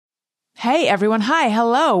Hey, everyone. Hi.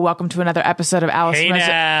 Hello. Welcome to another episode of Allison. Hey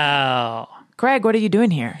now. Greg, what are you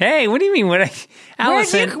doing here? Hey, what do you mean?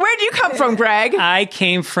 Allison, Where'd you come from, Greg? I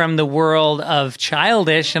came from the world of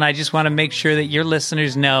Childish, and I just want to make sure that your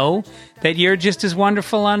listeners know that you're just as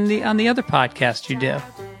wonderful on the other podcast you do.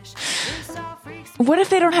 What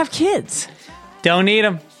if they don't have kids? Don't need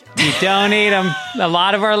them. You don't need them. A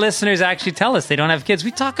lot of our listeners actually tell us they don't have kids.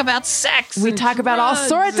 We talk about sex. We talk about all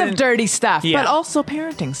sorts of dirty stuff, Yeah. but also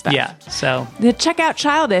parenting stuff. Yeah, so. Check out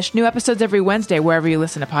Childish. New episodes every Wednesday, wherever you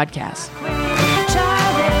listen to podcasts.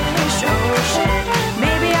 Childish, oh shit,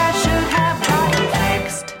 maybe I should have got it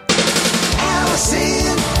fixed.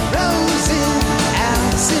 Allison Rosen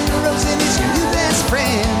is your new best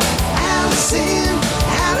friend. Allison,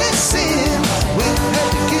 with her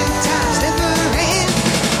the good times never end.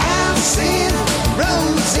 Allison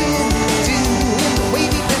Rosen, doing the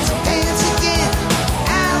wavy pencil dance again.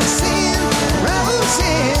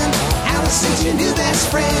 Allison's your new best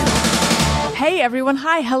friend. Hey, everyone.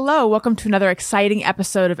 Hi. Hello. Welcome to another exciting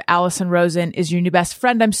episode of Allison Rosen is Your New Best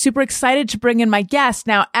Friend. I'm super excited to bring in my guest.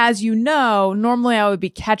 Now, as you know, normally I would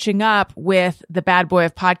be catching up with the bad boy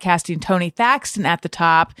of podcasting, Tony Thaxton, at the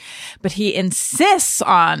top, but he insists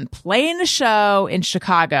on playing a show in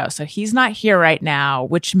Chicago. So he's not here right now,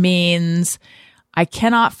 which means I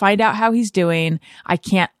cannot find out how he's doing. I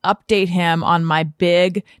can't update him on my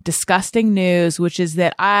big, disgusting news, which is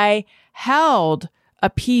that I held a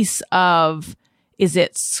piece of, is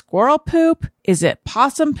it squirrel poop? Is it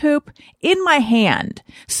possum poop? In my hand.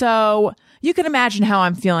 So you can imagine how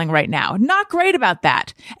I'm feeling right now. Not great about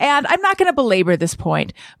that. And I'm not going to belabor this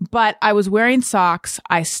point, but I was wearing socks.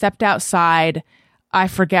 I stepped outside. I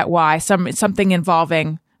forget why. Something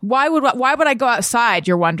involving, why would I go outside?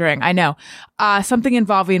 You're wondering. I know. Something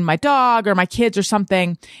involving my dog or my kids or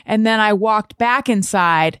something. And then I walked back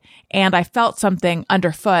inside and I felt something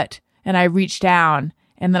underfoot. And I reached down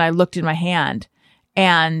and then I looked in my hand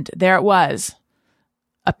and there it was,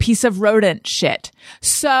 a piece of rodent shit.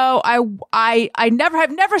 So I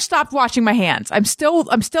have never stopped washing my hands. I'm still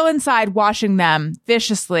inside washing them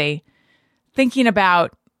viciously, thinking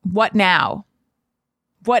about what now?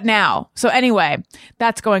 So anyway,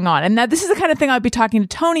 that's going on. And now this is the kind of thing I'd be talking to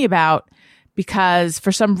Tony about because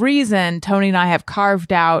for some reason, Tony and I have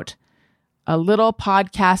carved out a little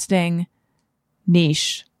podcasting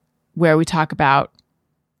niche where we talk about,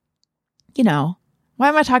 why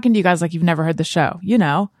am I talking to you guys like you've never heard the show?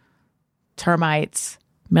 Termites,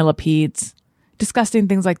 millipedes, disgusting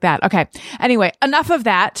things like that. Okay. Anyway, enough of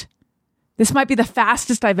that. This might be the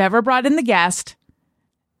fastest I've ever brought in the guest.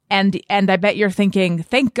 And I bet you're thinking,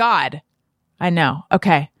 thank God. I know.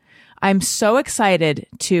 Okay. I'm so excited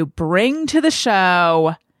to bring to the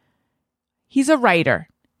show. He's a writer.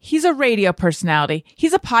 He's a radio personality.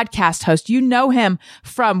 He's a podcast host. You know him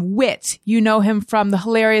from Wit. You know him from The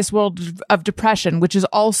Hilarious World of Depression, which is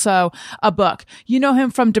also a book. You know him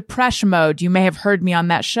from Depression Mode. You may have heard me on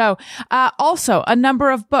that show. Also, a number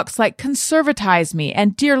of books like Conservatize Me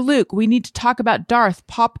and Dear Luke, We Need to Talk About Darth,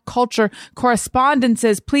 Pop Culture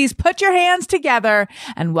Correspondences. Please put your hands together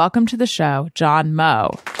and welcome to the show, John Moe.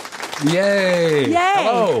 Yay!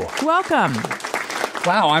 Hello. Welcome.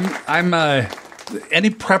 Wow, I'm any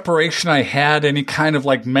preparation I had, any kind of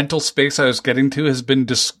like mental space I was getting to has been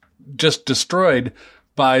just destroyed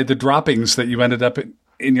by the droppings that you ended up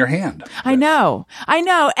in your hand. I know. And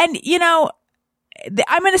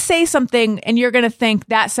I'm going to say something and you're going to think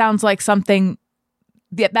that sounds like something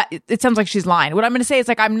that it sounds like she's lying. What I'm going to say is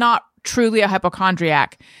like, I'm not truly a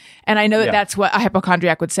hypochondriac. And I know that's what a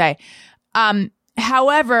hypochondriac would say.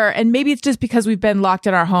 However, and maybe it's just because we've been locked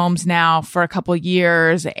in our homes now for a couple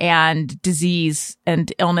years and disease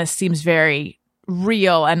and illness seems very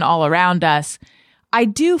real and all around us. I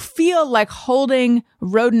do feel like holding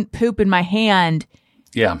rodent poop in my hand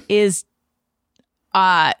is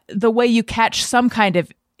the way you catch some kind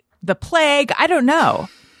of the plague. I don't know.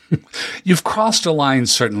 You've crossed a line,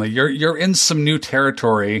 certainly. You're in some new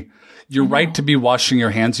territory. You're right to be washing your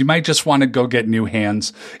hands. You might just want to go get new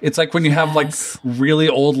hands. It's like when you have like really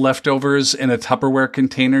old leftovers in a Tupperware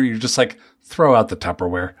container, you just like throw out the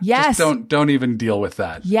Tupperware. Yes. Just don't even deal with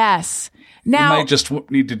that. Yes. Now, you might just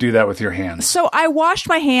need to do that with your hands. So I washed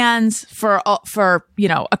my hands for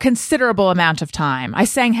a considerable amount of time. I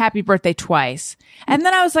sang Happy Birthday twice. And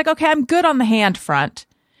then I was like, okay, I'm good on the hand front.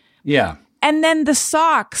 Yeah. And then the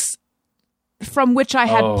socks from which I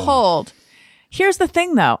had pulled. Here's the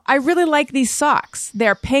thing, though. I really like these socks.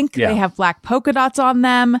 They're pink. Yeah. They have black polka dots on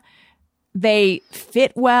them. They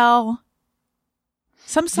fit well.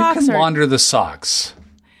 Some socks you can launder the socks.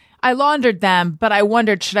 I laundered them, but I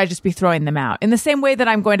wondered, should I just be throwing them out? In the same way that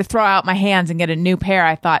I'm going to throw out my hands and get a new pair,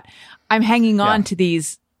 I thought, I'm hanging on Yeah. to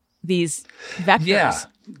these vectors. Yeah.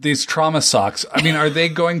 These trauma socks. I mean, are they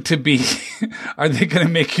going to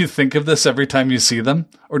make you think of this every time you see them?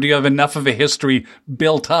 Or do you have enough of a history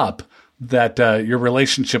built up that your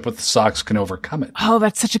relationship with the socks can overcome it? Oh,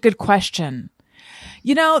 that's such a good question.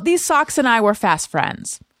 You know, these socks and I were fast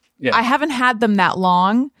friends. Yeah. I haven't had them that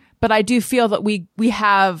long, but I do feel that we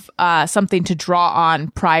have something to draw on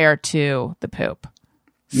prior to the poop.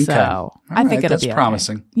 So All I think right, it'll that's be okay.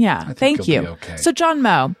 promising. Yeah, I think thank you'll you. be okay. So John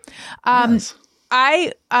Moe, Yes.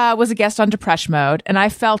 I was a guest on Depression Mode, and I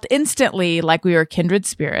felt instantly like we were kindred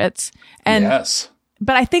spirits. And Yes.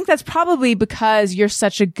 but I think that's probably because you're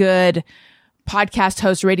such a good podcast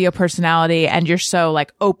host, radio personality, and you're so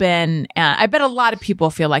like open. And I bet a lot of people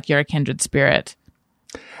feel like you're a kindred spirit.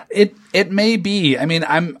 It may be. I mean,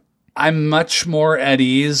 I'm much more at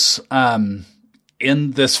ease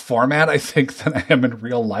in this format, I think, than I am in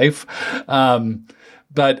real life.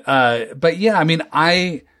 But yeah, I mean,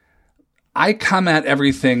 I come at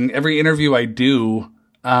every interview I do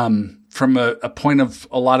from a point of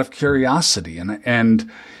a lot of curiosity,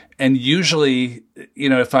 and usually, you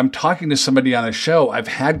know, if I'm talking to somebody on a show, I've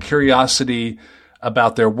had curiosity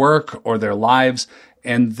about their work or their lives,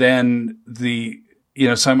 and then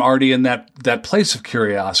so I'm already in that place of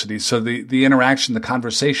curiosity. So the interaction, the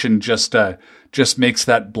conversation just makes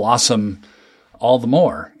that blossom all the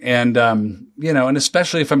more. And, and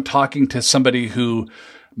especially if I'm talking to somebody who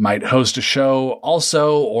might host a show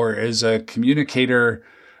also, or is a communicator,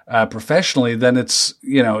 professionally, then it's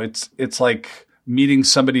like meeting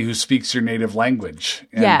somebody who speaks your native language.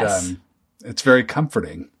 And, Yes. It's very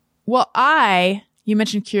comforting. Well, you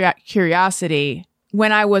mentioned curiosity.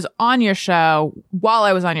 When I was on your show, while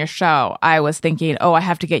I was on your show, I was thinking, oh, I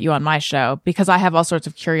have to get you on my show because I have all sorts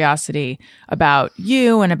of curiosity about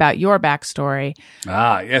you and about your backstory.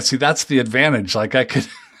 Yeah. See, that's the advantage. Like I could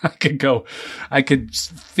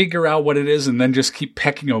figure out what it is and then just keep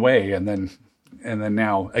pecking away. And then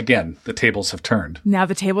now again, the tables have turned. Now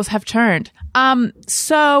the tables have turned.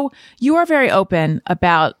 So you are very open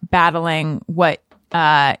about battling what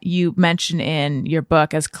you mention in your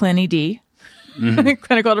book as ClinED,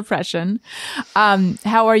 clinical depression.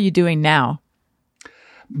 How are you doing now?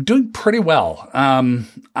 Doing pretty well.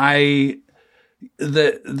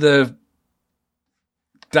 The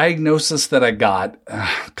diagnosis that I got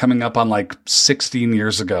coming up on like 16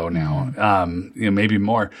 years ago now, maybe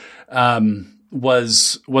more,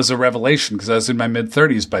 was a revelation because I was in my mid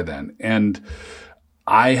 30s by then. And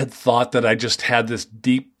I had thought that I just had this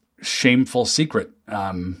deep, shameful secret.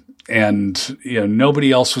 And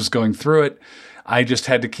nobody else was going through it. I just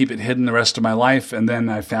had to keep it hidden the rest of my life. And then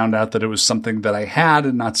I found out that it was something that I had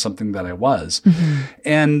and not something that I was. Mm-hmm.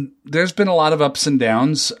 And there's been a lot of ups and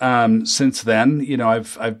downs, since then.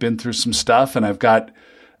 I've been through some stuff, and I've got,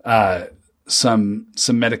 some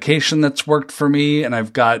medication that's worked for me, and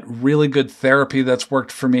I've got really good therapy that's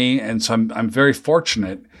worked for me. And so I'm very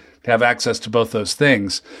fortunate to have access to both those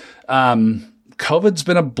things. COVID's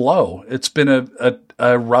been a blow. It's been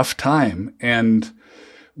a rough time. And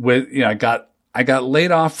I got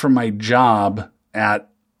laid off from my job at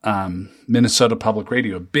Minnesota Public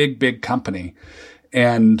Radio, a big company.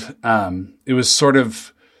 And it was sort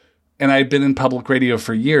of, and I had been in public radio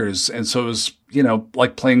for years. And so it was,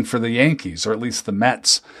 like playing for the Yankees, or at least the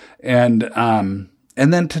Mets. And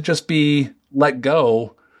then to just be let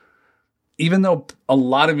go, even though a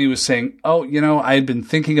lot of me was saying, oh, I had been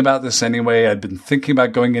thinking about this anyway. I'd been thinking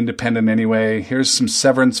about going independent anyway. Here's some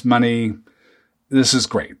severance money. This is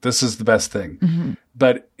great. This is the best thing. Mm-hmm.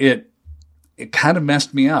 But it kind of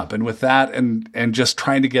messed me up. And with that and just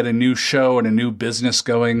trying to get a new show and a new business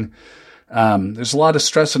going, there's a lot of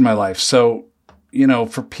stress in my life. So,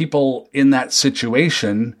 for people in that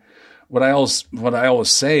situation, what I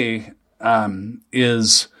always say,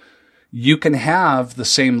 is you can have the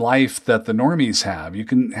same life that the normies have. You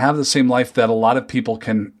can have the same life that a lot of people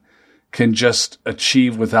can just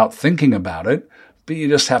achieve without thinking about it. But you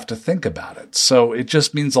just have to think about it. So it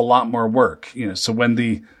just means a lot more work, So when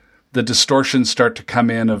the distortions start to come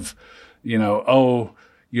in of, oh,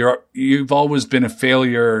 you've always been a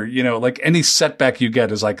failure, like any setback you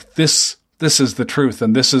get is like, this is the truth.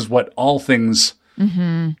 And this is what all things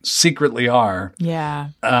secretly are. Yeah.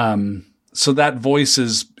 So that voice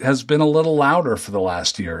has been a little louder for the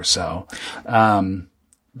last year or so.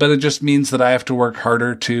 But it just means that I have to work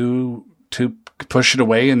harder to push it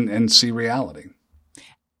away and see reality.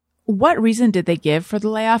 What reason did they give for the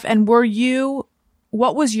layoff? And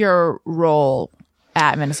what was your role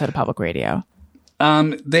at Minnesota Public Radio?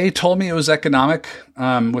 They told me it was economic,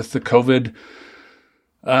 with the COVID,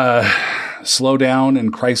 slowdown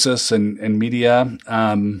and crisis and media.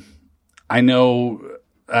 I know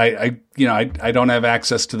I don't have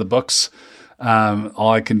access to the books.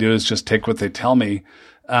 All I can do is just take what they tell me.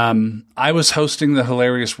 I was hosting the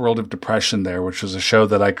Hilarious World of Depression there, which was a show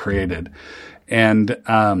that I created, and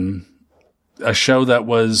a show that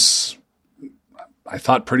was, I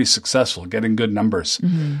thought, pretty successful, getting good numbers.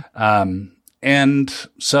 And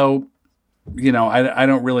so, I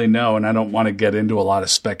don't really know, and I don't want to get into a lot of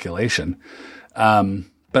speculation.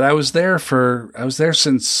 But I was there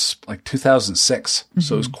since like 2006.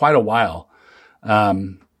 So it was quite a while.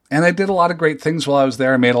 And I did a lot of great things while I was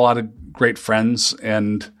there. I made a lot of great friends.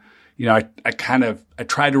 And, I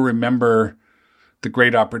try to remember the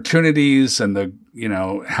great opportunities and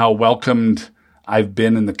how welcomed I've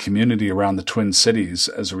been in the community around the Twin Cities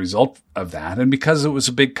as a result of that. And because it was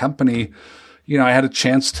a big company, I had a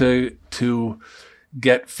chance to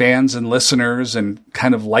get fans and listeners and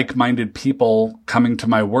kind of like-minded people coming to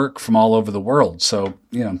my work from all over the world. So,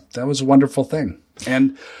 that was a wonderful thing.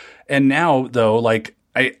 And now though, like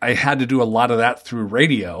I had to do a lot of that through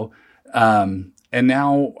radio. And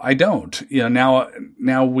now I don't,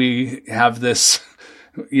 now we have this,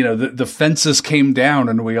 the fences came down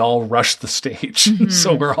and we all rushed the stage.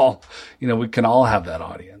 So we're all, we can all have that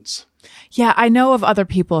audience. Yeah, I know of other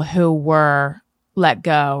people who were let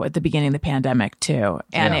go at the beginning of the pandemic too.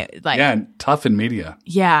 And and tough in media.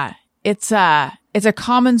 Yeah, it's a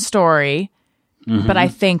common story, but I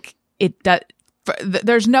think it does.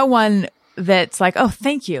 There's no one that's like, oh,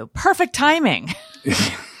 thank you, perfect timing.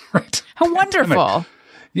 Right. How wonderful.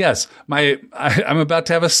 Yes, I'm about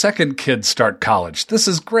to have a second kid start college. This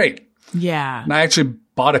is great. Yeah. And I actually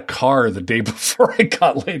bought a car the day before I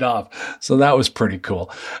got laid off, so that was pretty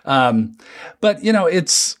cool. But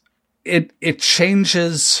it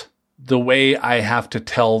changes the way I have to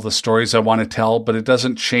tell the stories I want to tell, but it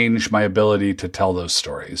doesn't change my ability to tell those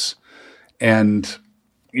stories. And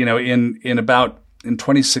in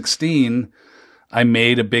 2016, I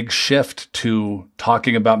made a big shift to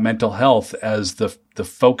talking about mental health as the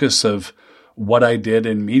focus of what I did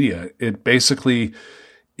in media. It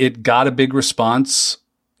got a big response,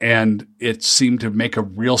 and it seemed to make a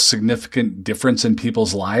real significant difference in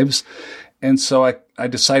people's lives. And so I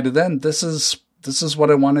decided then this is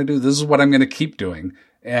what I want to do. This is what I'm going to keep doing.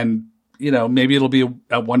 And, maybe it'll be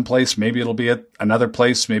at one place, maybe it'll be at another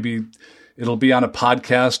place, maybe it'll be on a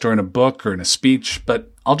podcast or in a book or in a speech,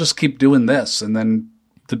 but I'll just keep doing this and then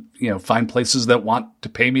find places that want to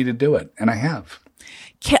pay me to do it. And I have.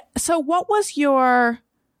 So what was your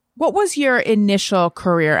initial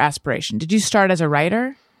career aspiration? Did you start as a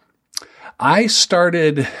writer? I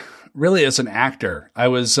started really as an actor. I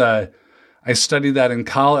studied that in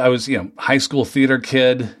college. I was, high school theater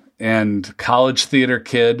kid and college theater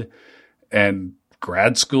kid and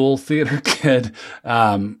grad school theater kid.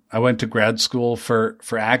 I went to grad school for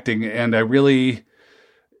acting, and I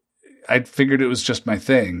figured it was just my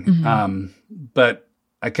thing. But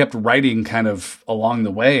I kept writing kind of along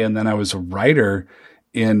the way. And then I was a writer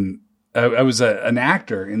I was an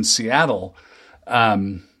actor in Seattle.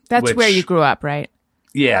 That's where you grew up, right?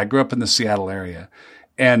 Yeah, I grew up in the Seattle area.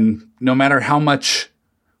 And no matter how much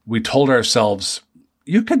we told ourselves,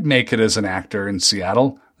 you could make it as an actor in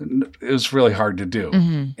Seattle, it was really hard to do.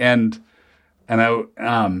 And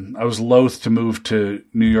I was loath to move to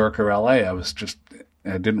New York or LA.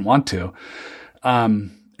 I didn't want to.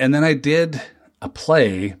 And then I did a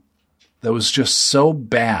play that was just so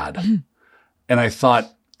bad. And I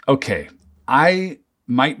thought, okay, I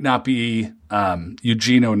might not be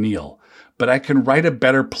Eugene O'Neill, but I can write a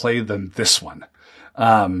better play than this one.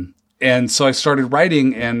 And so I started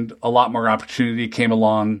writing, and a lot more opportunity came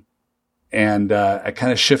along, and I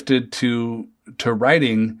kind of shifted to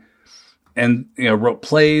writing, and wrote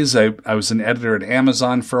plays. I was an editor at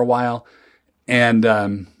Amazon for a while, and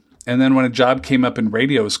then when a job came up in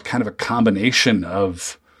radio, it was kind of a combination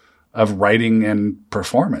of writing and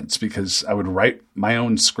performance, because I would write my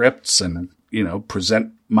own scripts and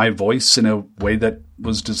present my voice in a way that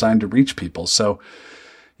was designed to reach people. So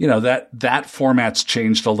that format's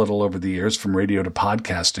changed a little over the years from radio to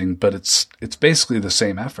podcasting, but it's basically the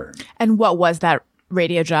same effort. And what was that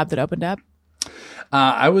radio job that opened up?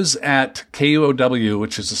 I was at KUOW,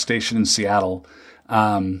 which is a station in Seattle,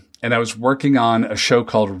 and I was working on a show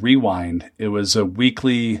called Rewind. It was a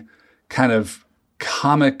weekly kind of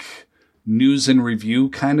comic news and review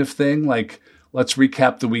kind of thing. Like, let's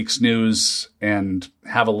recap the week's news and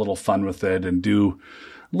have a little fun with it and do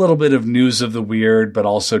a little bit of news of the weird, but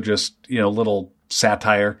also just, little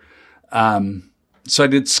satire. So I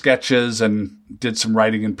did sketches and did some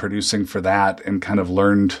writing and producing for that, and kind of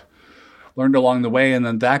learned along the way. And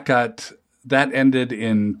then that ended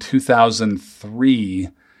in 2003.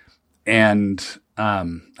 and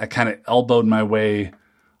I kind of elbowed my way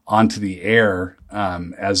onto the air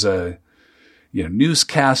as a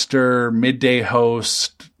newscaster, midday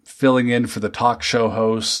host, filling in for the talk show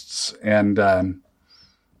hosts, and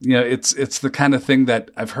it's the kind of thing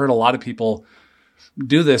that I've heard a lot of people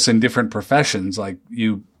do this in different professions. Like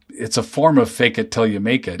it's a form of fake it till you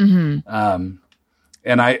make it.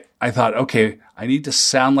 And I thought, okay, I need to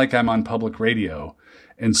sound like I'm on public radio.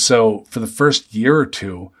 And so for the first year or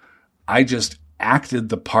two, I just acted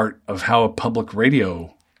the part of how a public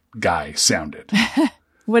radio guy sounded.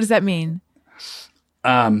 What does that mean?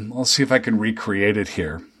 I'll see if I can recreate it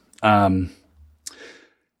here.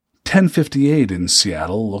 10:58 in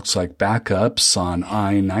Seattle looks like backups on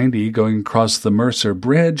I-90 going across the Mercer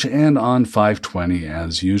Bridge and on 520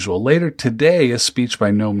 as usual. Later today, a speech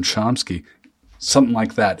by Noam Chomsky. Something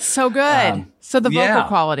like that. So good. So the vocal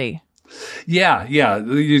quality. Yeah.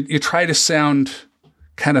 You try to sound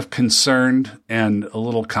kind of concerned and a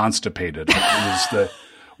little constipated.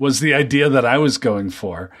 was the idea that I was going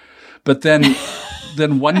for. But then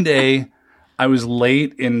one day I was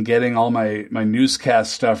late in getting all my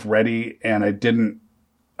newscast stuff ready, and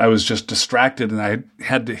I was just distracted, and I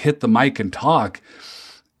had to hit the mic and talk,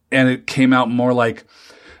 and it came out more like,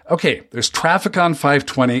 okay, there's traffic on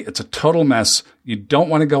 520. It's a total mess. You don't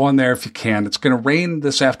want to go on there if you can. It's going to rain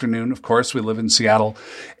this afternoon. Of course, we live in Seattle.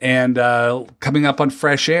 And coming up on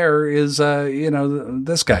fresh air is,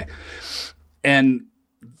 this guy. And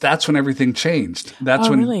that's when everything changed. That's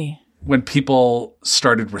when people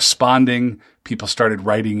started responding. People started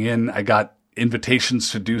writing in. I got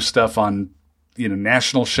invitations to do stuff on,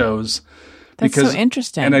 national shows. That's so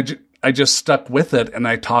interesting. And I just stuck with it, and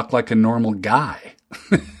I talked like a normal guy.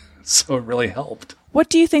 So it really helped. What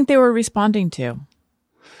do you think they were responding to?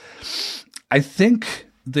 I think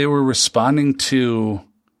they were responding to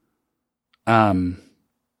a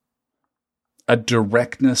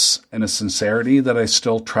directness and a sincerity that I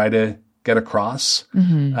still try to get across.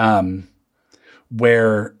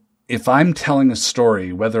 Where if I'm telling a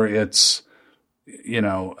story, whether it's,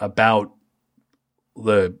 about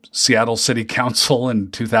the Seattle City Council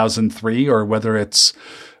in 2003 or whether it's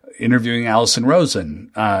interviewing Allison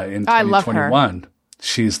Rosen in 2021. I love her.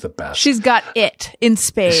 She's the best. She's got it in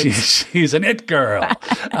spades. She's an it girl.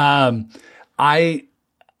 I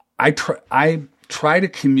try to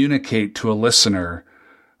communicate to a listener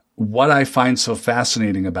what I find so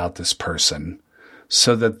fascinating about this person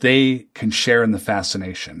so that they can share in the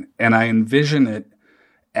fascination. And I envision it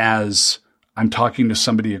as I'm talking to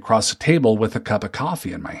somebody across the table with a cup of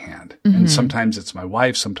coffee in my hand. And sometimes it's my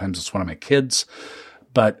wife, sometimes it's one of my kids.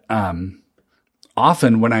 But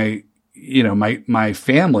often when my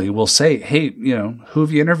family will say, hey, who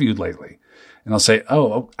have you interviewed lately? And I'll say,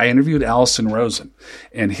 oh, I interviewed Allison Rosen.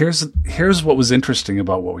 And here's what was interesting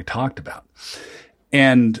about what we talked about.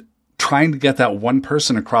 And trying to get that one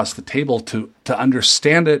person across the table to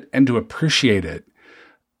understand it and to appreciate it,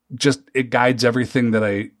 just it guides everything that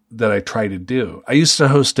I try to do. I used to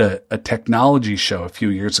host a technology show a few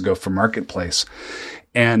years ago for Marketplace,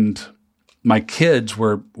 and my kids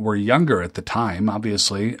were younger at the time,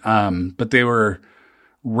 obviously, but they were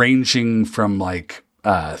ranging from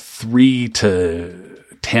 3 to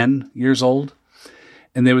 10 years old.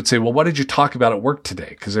 And they would say, well, what did you talk about at work today?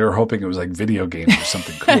 Because they were hoping it was like video games or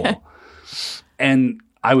something cool. And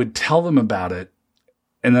I would tell them about it,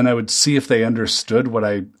 and then I would see if they understood what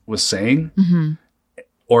I was saying,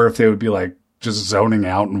 or if they would be just zoning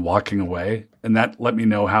out and walking away. And that let me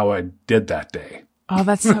know how I did that day. Oh,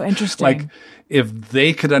 that's so interesting. If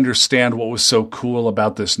they could understand what was so cool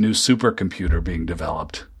about this new supercomputer being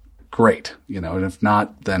developed, great. And if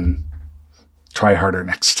not, then try harder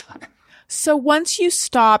next time. So once you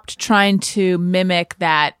stopped trying to mimic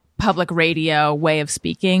that public radio way of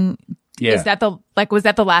speaking, is that was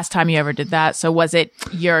that the last time you ever did that? So was it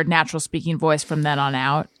your natural speaking voice from then on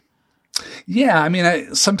out? Yeah. I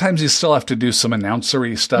mean, sometimes you still have to do some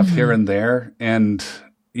announcery stuff here and there. And,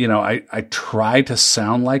 I try to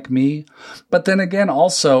sound like me, but then again,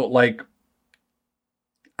 also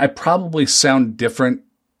I probably sound different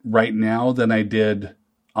right now than I did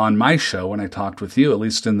on my show when I talked with you, at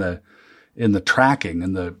least in the tracking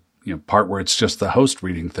and the part where it's just the host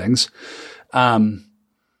reading things,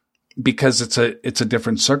 because it's a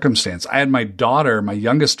different circumstance. I had my daughter, my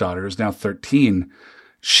youngest daughter, is now 13.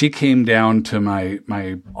 She came down to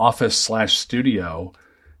my office/studio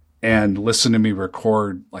and listened to me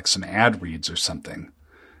record some ad reads or something,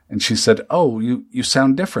 and she said, "Oh, you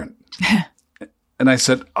sound different." And I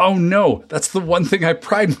said, "Oh no, that's the one thing I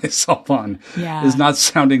pride myself on, is not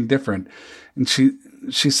sounding different." And she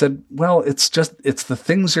said, "Well, it's the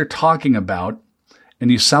things you're talking about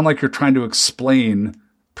and you sound like you're trying to explain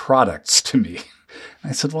products to me.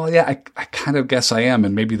 I said, well, yeah, I kind of guess I am.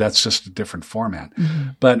 And maybe that's just a different format.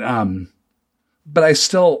 But I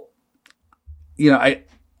still,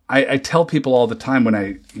 I tell people all the time when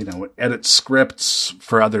I, edit scripts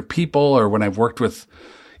for other people, or when I've worked with,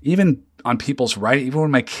 even on people's writing, even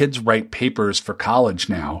when my kids write papers for college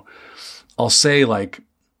now, I'll say, like,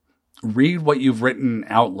 read what you've written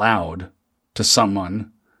out loud to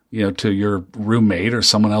someone, to your roommate or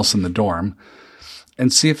someone else in the dorm,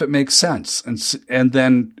 and see if it makes sense. And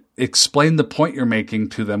then explain the point you're making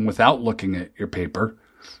to them without looking at your paper,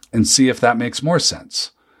 and see if that makes more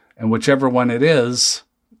sense. And whichever one it is,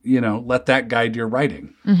 let that guide your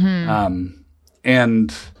writing.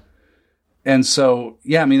 And so,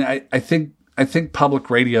 yeah, I mean, I think public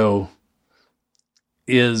radio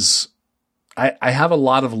is, I have a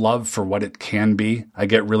lot of love for what it can be. I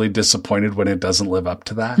get really disappointed when it doesn't live up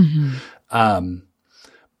to that.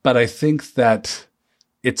 But I think that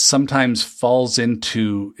it sometimes falls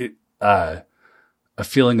into a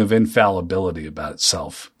feeling of infallibility about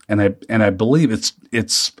itself. And I believe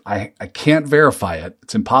I can't verify it.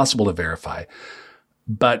 It's impossible to verify.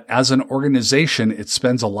 But as an organization, it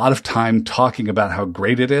spends a lot of time talking about how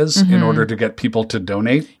great it is in order to get people to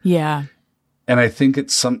donate. Yeah. And I think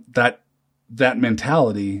it's that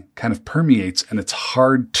mentality kind of permeates, and it's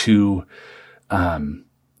hard to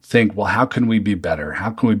think, well, how can we be better? How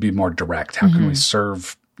can we be more direct? How can we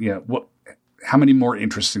serve, how many more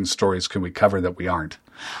interesting stories can we cover that we aren't?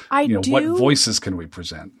 What voices can we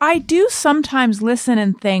present? I do sometimes listen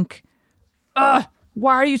and think,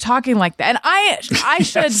 why are you talking like that? And I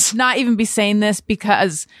should not even be saying this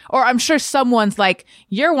because, or I'm sure someone's like,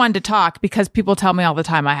 you're one to talk, because people tell me all the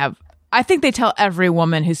time I think they tell every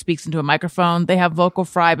woman who speaks into a microphone they have vocal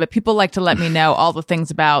fry, but people like to let me know all the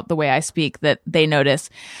things about the way I speak that they notice.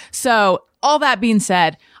 So all that being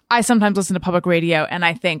said, I sometimes listen to public radio and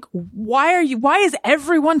I think, why is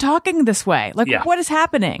everyone talking this way? Like, what is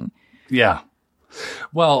happening? Yeah.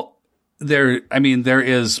 Well, there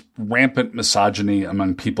is rampant misogyny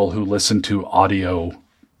among people who listen to audio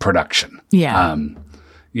production. Yeah.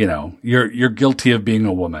 You're guilty of being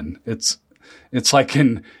a woman. It's like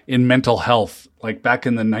in mental health, like back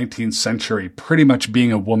in the 19th century, pretty much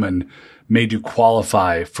being a woman made you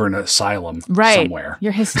qualify for an asylum somewhere.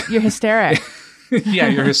 You're hysteric. Yeah,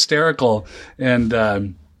 you're hysterical.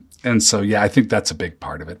 And so, yeah, I think that's a big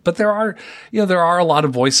part of it. But there are a lot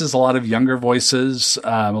of voices, a lot of younger voices,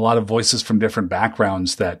 a lot of voices from different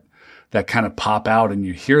backgrounds that kind of pop out and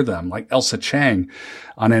you hear them, like Elsa Chang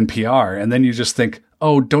on NPR. And then you just think,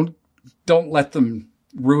 oh, don't let them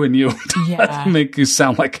ruin you. Don't let them make you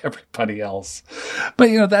sound like everybody else.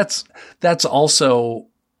 But, that's also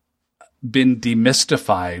been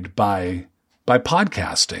demystified by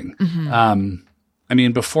podcasting.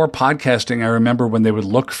 Before podcasting, I remember when they would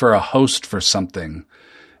look for a host for something,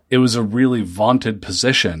 it was a really vaunted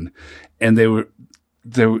position, and they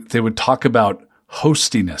would talk about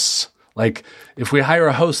hostiness. Like, if we hire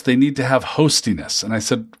a host, they need to have hostiness. And I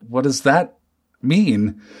said, what does that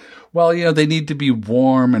mean? Well, they need to be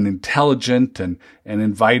warm and intelligent and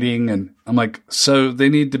inviting. And I'm like, so they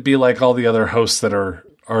need to be like all the other hosts that are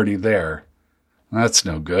already there. That's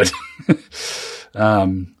no good.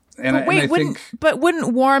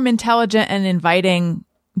 Wouldn't warm, intelligent, and inviting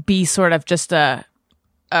be sort of just a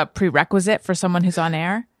prerequisite for someone who's on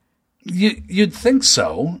air? You'd think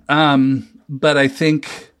so. But I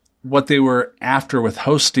think what they were after with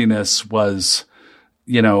hostiness was,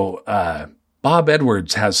 Bob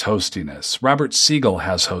Edwards has hostiness. Robert Siegel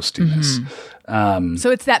has hostiness.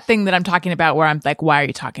 So it's that thing that I'm talking about where I'm like, why are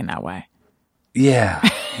you talking that way? Yeah.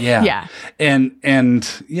 Yeah.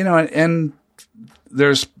 And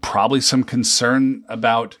there's probably some concern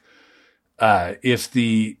about if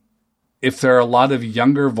there are a lot of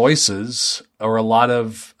younger voices or a lot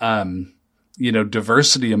of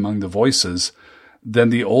diversity among the voices,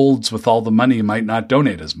 then the olds with all the money might not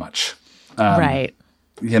donate as much. Right.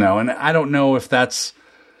 And I don't know if that's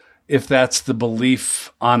the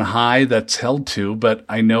belief on high that's held to, but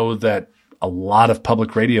I know that a lot of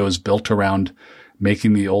public radio is built around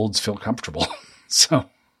making the olds feel comfortable. So.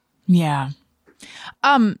 Yeah.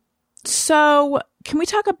 So can we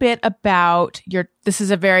talk a bit about this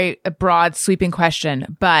is a very broad sweeping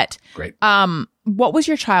question, but great. What was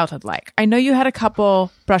your childhood like? I know you had a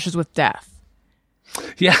couple brushes with death.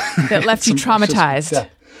 Yeah. That left you traumatized.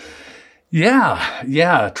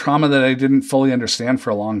 Yeah. Trauma that I didn't fully understand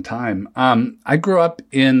for a long time. I grew up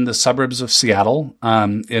in the suburbs of Seattle,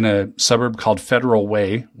 in a suburb called Federal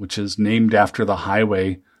Way, which is named after the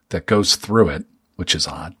highway that goes through it, which is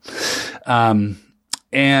odd.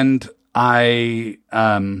 And my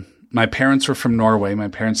parents were from Norway. My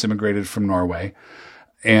parents immigrated from Norway.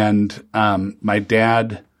 And my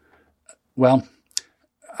dad, well,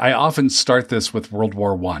 I often start this with World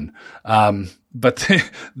War I. But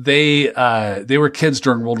they were kids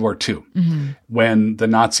during World War II when the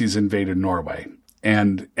Nazis invaded Norway.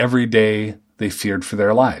 And every day they feared for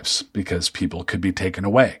their lives because people could be taken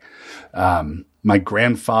away.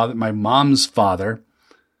 My mom's father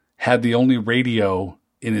had the only radio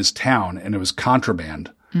in his town, and it was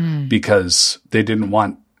contraband because they didn't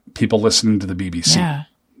want people listening to the BBC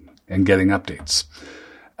and getting updates.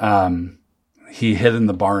 He hid in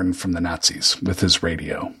the barn from the Nazis with his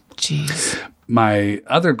radio. Jeez. My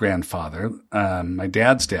other grandfather, my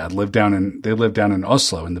dad's dad, lived down in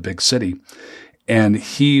Oslo, in the big city, and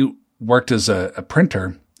he worked as a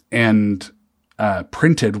printer and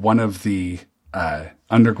printed one of the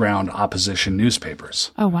underground opposition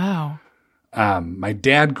newspapers. Oh, wow. My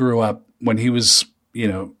dad grew up when he was,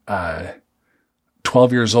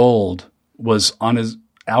 12 years old, was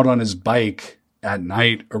out on his bike at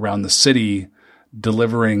night around the city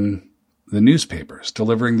delivering the newspapers,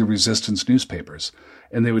 delivering the resistance newspapers.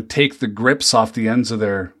 And they would take the grips off the ends of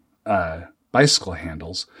their bicycle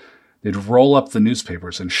handles. They'd roll up the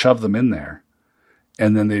newspapers and shove them in there.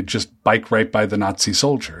 And then they'd just bike right by the Nazi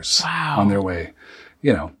soldiers on their way,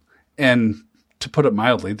 And to put it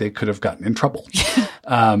mildly, they could have gotten in trouble.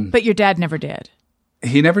 But your dad never did.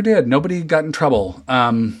 He never did. Nobody got in trouble.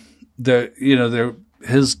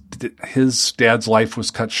 His dad's life was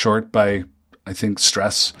cut short by, I think,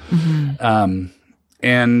 stress. And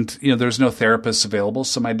there's no therapists available.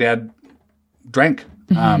 So my dad drank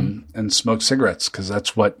and smoked cigarettes because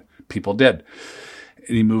that's what people did.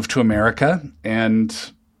 And he moved to America, and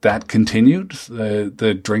that continued.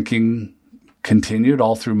 The drinking continued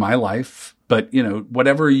all through my life. But,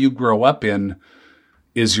 whatever you grow up in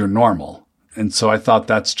is your normal. And so I thought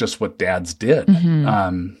that's just what dads did.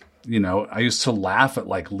 I used to laugh at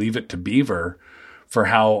Leave It to Beaver for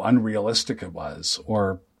how unrealistic it was,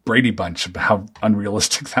 or Brady Bunch, about how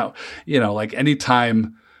unrealistic that,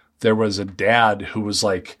 anytime there was a dad who was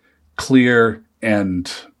clear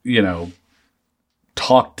and,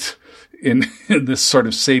 talked in this sort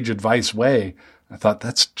of sage advice way, I thought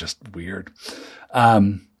that's just weird.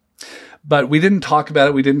 But we didn't talk about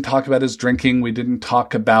it. We didn't talk about his drinking. We didn't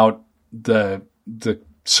talk about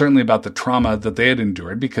certainly about the trauma that they had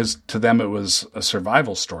endured, because to them it was a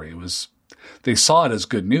survival story. They saw it as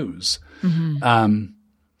good news. And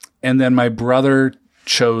then my brother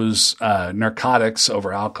chose narcotics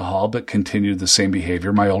over alcohol, but continued the same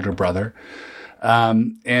behavior, my older brother.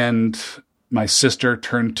 And my sister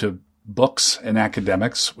turned to books and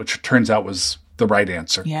academics, which turns out was the right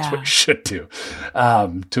answer. Yeah. That's what you should do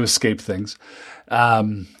to escape things.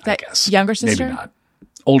 I guess. Younger sister? Maybe not.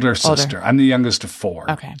 Older sister. I'm the youngest of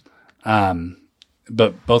four. Okay.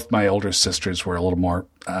 But both my older sisters were a little more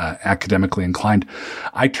academically inclined.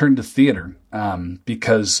 I turned to theater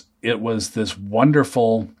because it was this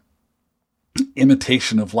wonderful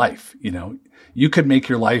imitation of life. You could make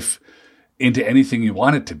your life into anything you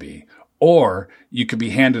want it to be, or you could be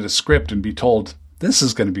handed a script and be told, this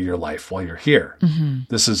is going to be your life while you're here.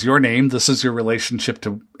 This is your name. This is your relationship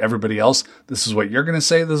to everybody else. This is what you're going to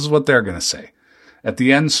say. This is what they're going to say. At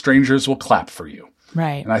the end, strangers will clap for you.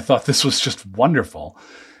 Right. And I thought this was just wonderful.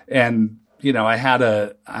 And, I had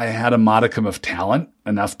a modicum of talent,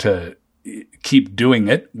 enough to keep doing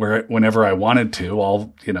it whenever I wanted to,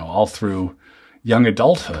 all through young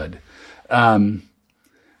adulthood.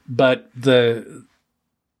 But the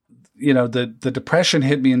depression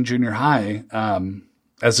hit me in junior high,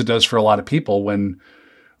 as it does for a lot of people when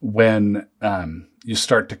you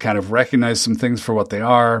start to kind of recognize some things for what they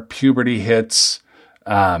are. Puberty hits,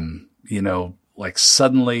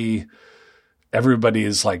 suddenly everybody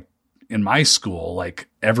is in my school,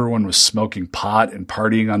 everyone was smoking pot and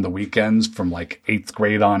partying on the weekends from 8th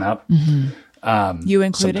grade on up. You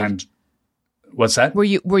included? Sometimes. What's that? Were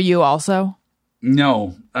you also?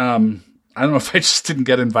 No. I don't know if I just didn't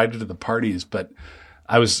get invited to the parties, but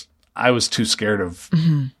I was too scared of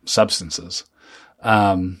substances.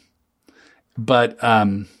 But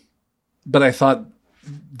I thought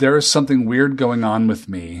there is something weird going on with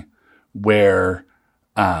me where,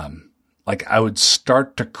 I would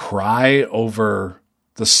start to cry over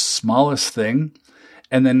the smallest thing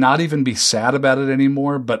and then not even be sad about it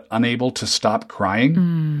anymore, but unable to stop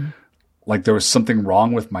crying. There was something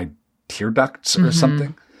wrong with my tear ducts or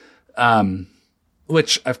something.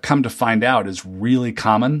 Which I've come to find out is really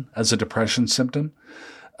common as a depression symptom.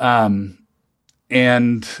 So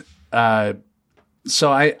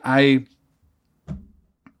I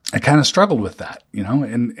I kind of struggled with that,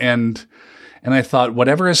 and I thought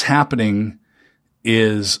whatever is happening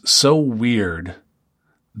is so weird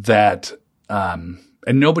that, and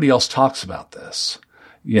nobody else talks about this,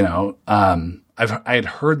 I had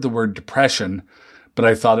heard the word depression, but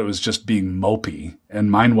I thought it was just being mopey,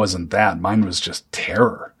 and mine wasn't that. Mine was just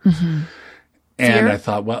terror. Mm-hmm. And Fear? I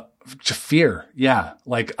thought, well, fear. Yeah.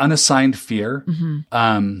 Like unassigned fear,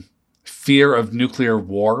 fear of nuclear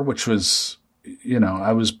war, which was,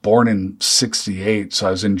 I was born in 1968. So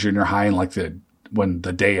I was in junior high and when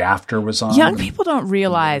the day after was on. Young people don't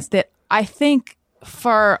realize that. I think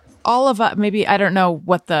for all of us, maybe I don't know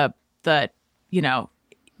what the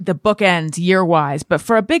bookends year wise, but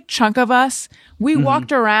for a big chunk of us, we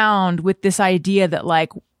walked around with this idea that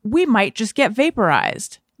like we might just get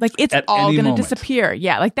vaporized. Like it's At all any going to moment. disappear.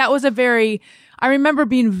 Yeah. Like that was I remember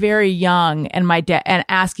being very young and and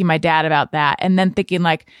asking my dad about that and then thinking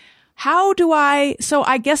like, so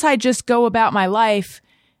I guess I just go about my life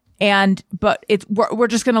but we're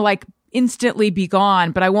just going to like instantly be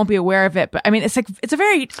gone, but I won't be aware of it. But I mean, it's a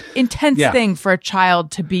very intense thing for a child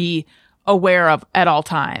to be aware of at all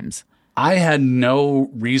times. I had no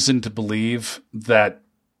reason to believe that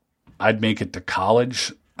I'd make it to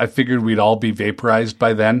college. I figured we'd all be vaporized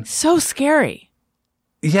by then. So scary.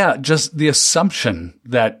 Yeah, just the assumption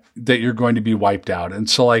that you're going to be wiped out. And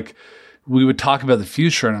so like we would talk about the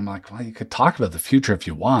future and I'm like, well, you could talk about the future if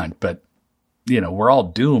you want, but we're all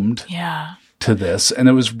doomed Yeah. to this. And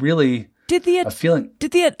it was really a feeling.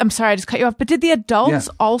 I'm sorry, I just cut you off, but did the adults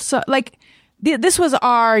also like this was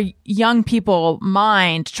our young people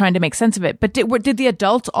mind trying to make sense of it, but did the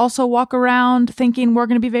adults also walk around thinking we're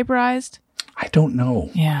going to be vaporized? I don't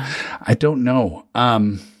know. Yeah. I don't know.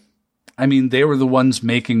 I mean, they were the ones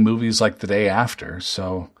making movies like The Day After,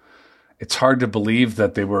 so it's hard to believe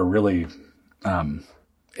that they were really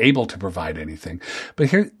able to provide anything.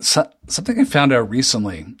 But here, something I found out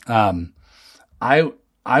recently. I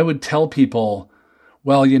would tell people,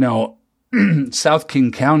 well, South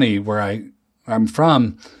King County, where I'm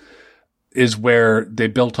from, is where they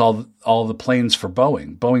built all the planes for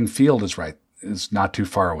Boeing. Boeing Field is not too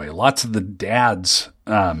far away. Lots of the dads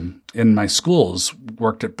in my schools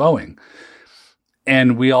worked at Boeing.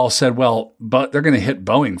 And we all said, well, but they're going to hit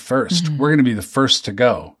Boeing first. Mm-hmm. We're going to be the first to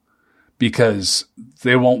go because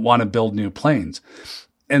they won't want to build new planes.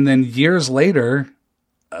 And then years later,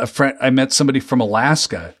 I met somebody from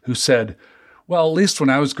Alaska who said, well, at least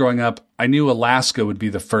when I was growing up, I knew Alaska would be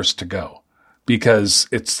the first to go because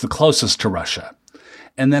it's the closest to Russia.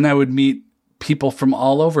 And then I would meet people from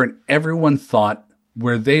all over, and everyone thought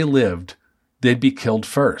where they lived, they'd be killed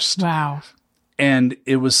first. Wow. And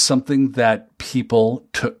it was something that people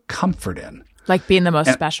took comfort in. Like being the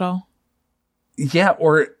most special? Yeah,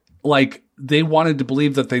 or like they wanted to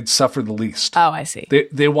believe that they'd suffer the least. Oh, I see.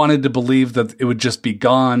 They wanted to believe that it would just be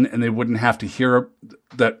gone and they wouldn't have to hear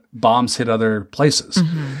that bombs hit other places.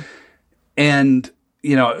 Mm-hmm. And,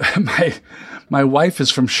 my wife is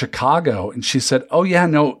from Chicago, and she said, oh, yeah,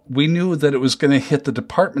 no, we knew that it was going to hit the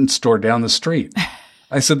department store down the street.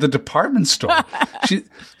 I said, the department store?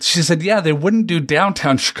 She said, yeah, they wouldn't do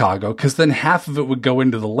downtown Chicago because then half of it would go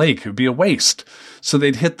into the lake. It would be a waste. So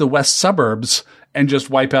they'd hit the west suburbs and just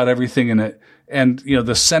wipe out everything in it. And,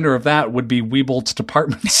 the center of that would be Weebolt's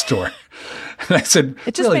department store. And I said,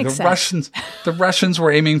 it just really, makes sense. The Russians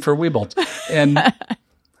were aiming for Weebolt's.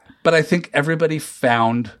 But I think everybody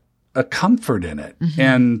found a comfort in it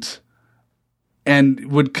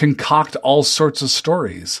and would concoct all sorts of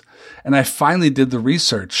stories. And I finally did the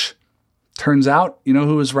research. Turns out, you know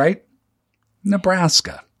who was right?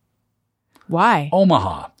 Nebraska. Why?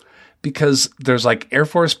 Omaha. Because there's like Air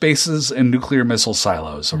Force bases and nuclear missile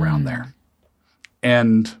silos around there.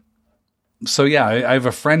 And so, yeah, I have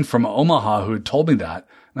a friend from Omaha who had told me that.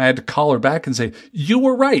 And I had to call her back and say, you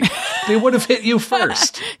were right. They would have hit you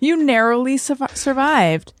first. You narrowly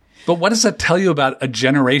survived. But what does that tell you about a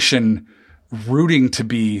generation rooting to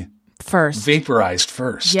be first vaporized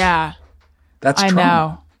first? Yeah. That's I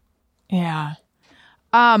trauma. know.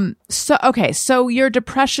 Yeah. So your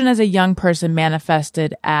depression as a young person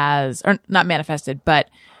manifested as, or not manifested, but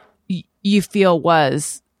you feel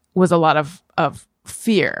was a lot of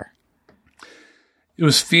fear. It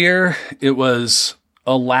was fear. It was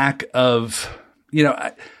a lack of,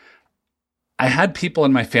 I had people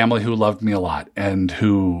in my family who loved me a lot and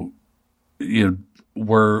who,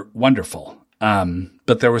 were wonderful.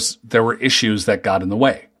 But there were issues that got in the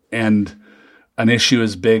way, and an issue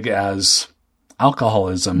as big as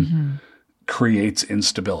alcoholism creates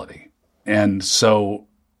instability. And so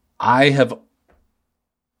I have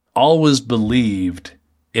always believed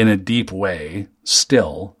in a deep way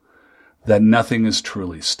still that nothing is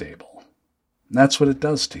truly stable. And that's what it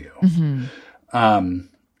does to you.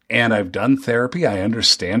 And I've done therapy. I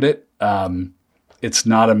understand it. It's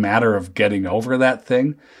not a matter of getting over that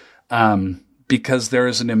thing, because there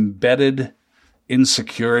is an embedded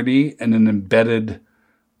insecurity and an embedded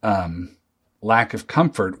lack of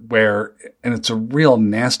comfort and it's a real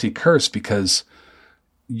nasty curse, because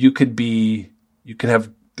you could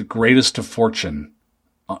have the greatest of fortune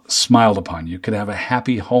smiled upon. You could have a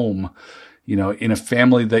happy home, in a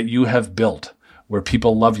family that you have built where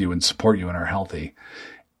people love you and support you and are healthy.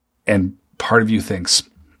 And part of you thinks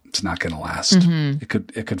it's not going to last.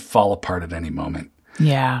 It could fall apart at any moment.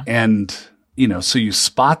 Yeah. And, so you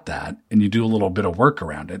spot that and you do a little bit of work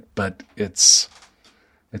around it, but it's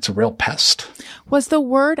a real pest. Was the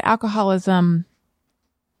word alcoholism,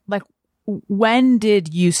 like, when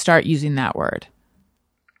did you start using that word?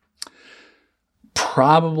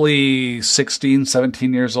 Probably 16,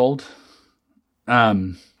 17 years old.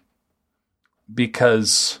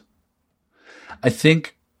 Because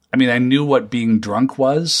I knew what being drunk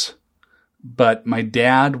was, but my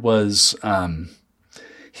dad was,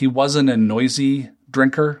 he wasn't a noisy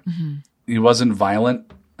drinker. He wasn't violent.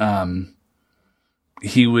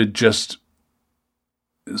 He would just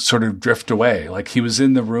sort of drift away. Like, he was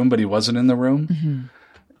in the room, but he wasn't in the room.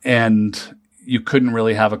 And you couldn't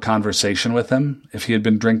really have a conversation with him if he had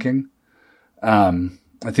been drinking. I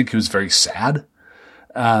think he was very sad.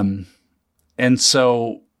 And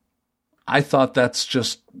so I thought that's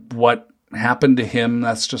just what happened to him.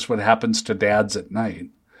 That's just what happens to dads at night.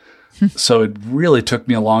 So it really took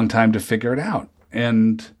me a long time to figure it out.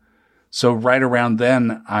 And so right around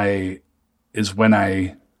then is when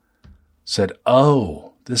I said,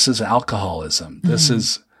 oh, this is alcoholism.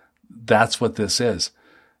 That's what this is.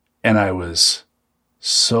 And I was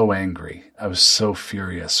so angry. I was so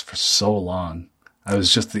furious for so long. I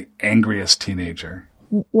was just the angriest teenager.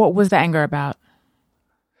 What was the anger about?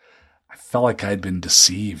 I felt like I'd been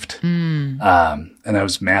deceived. And I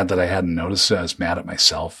was mad that I hadn't noticed it. I was mad at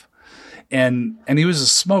myself. And he was a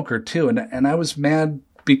smoker too. And I was mad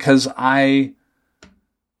because it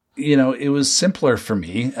was simpler for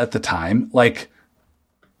me at the time. Like,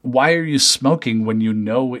 why are you smoking when you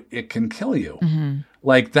know it can kill you?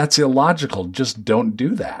 Like, that's illogical. Just don't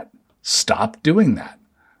do that. Stop doing that,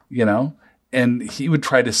 And he would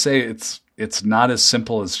try to say it's not as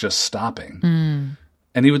simple as just stopping.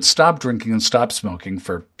 And he would stop drinking and stop smoking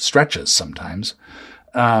for stretches sometimes.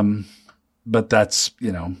 But that's,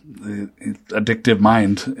 the addictive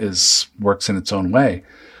mind works in its own way.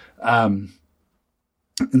 And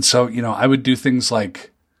so, I would do things like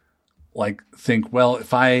think, well,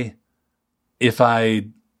 if I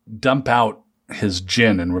dump out his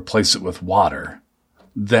gin and replace it with water,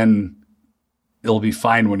 then it'll be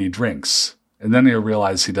fine when he drinks. And then he'll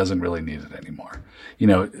realize he doesn't really need it anymore.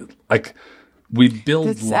 Like, we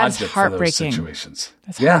build logic for those situations.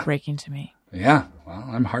 That's heartbreaking to me. Yeah. Well,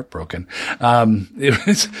 I'm heartbroken. It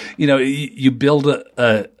was, you build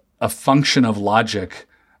a function of logic,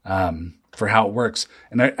 for how it works.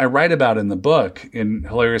 And I write about in the book, in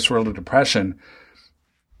Hilarious World of Depression,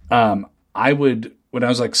 when I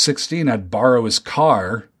was like 16, I'd borrow his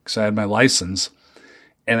car because I had my license,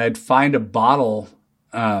 and I'd find a bottle,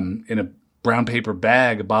 in a brown paper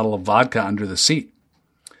bag, a bottle of vodka under the seat.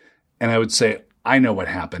 And I would say, I know what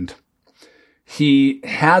happened. He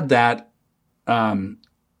had that, in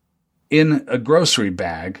a grocery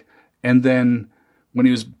bag. And then when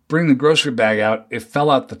he was bringing the grocery bag out, it fell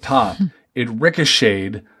out the top. It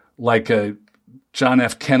ricocheted like a John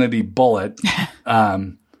F. Kennedy bullet,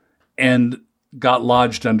 and got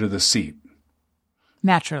lodged under the seat.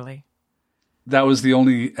 Naturally. That was the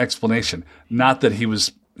only explanation. Not that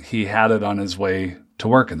he had it on his way to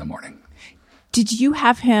work in the morning. Did you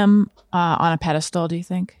have him on a pedestal, do you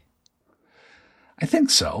think? I think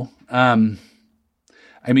so.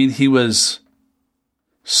 He was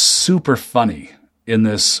super funny in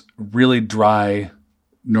this really dry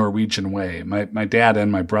Norwegian way. My dad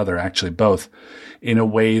and my brother, actually both, in a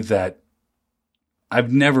way that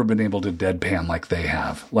I've never been able to deadpan like they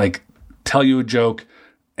have. Like, tell you a joke,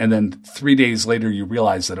 and then 3 days later you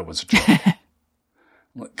realize that it was a joke.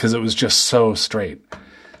 Because it was just so straight.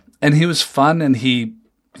 And he was fun, and he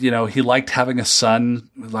liked having a son.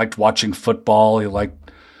 He liked watching football. We liked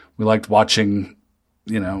watching,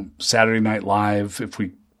 Saturday Night Live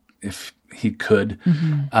if he could.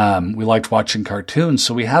 We liked watching cartoons,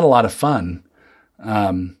 so we had a lot of fun.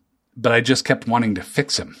 But I just kept wanting to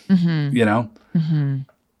fix him,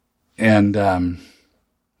 And and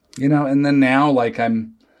then now, like,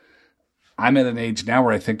 I'm at an age now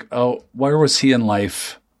where I think, oh, where was he in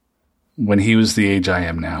life when he was the age I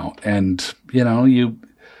am now. And,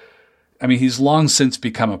 he's long since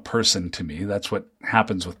become a person to me. That's what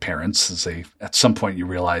happens with parents is at some point you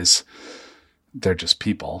realize they're just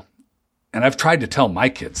people. And I've tried to tell my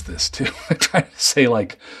kids this too. I try to say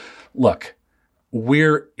like, look,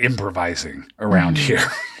 we're improvising around here.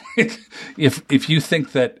 If you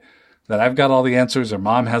think that I've got all the answers or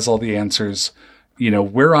mom has all the answers,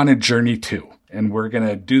 we're on a journey too. And we're going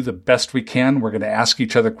to do the best we can. We're going to ask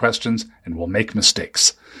each other questions and we'll make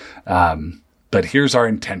mistakes. But here's our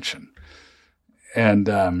intention. And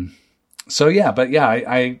I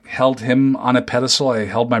held him on a pedestal. I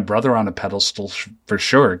held my brother on a pedestal for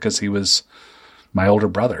sure because he was my older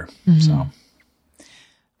brother. Mm-hmm. So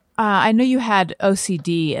I know you had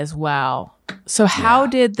OCD as well. So how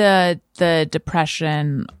did the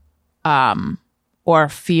depression or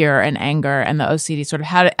fear and anger and the OCD sort of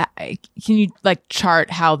can you like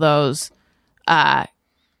chart how those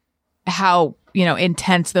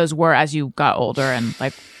intense those were as you got older and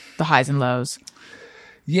like the highs and lows?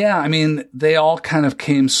 Yeah, they all kind of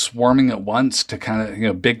came swarming at once to kind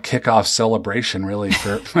of, big kickoff celebration really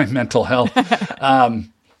for my mental health.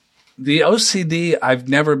 The OCD, I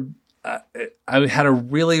had a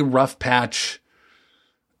really rough patch,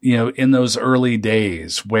 in those early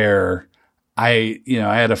days where I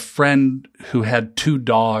had a friend who had 2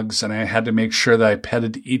 dogs and I had to make sure that I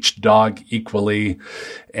petted each dog equally.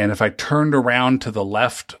 And if I turned around to the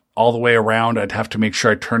left all the way around, I'd have to make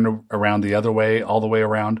sure I turned around the other way, all the way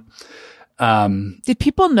around. Did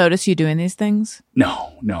people notice you doing these things?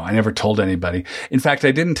 No, I never told anybody. In fact,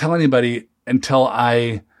 I didn't tell anybody until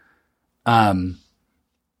I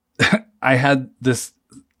had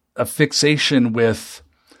a fixation with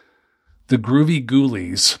the Groovy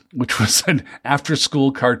Ghoulies, which was an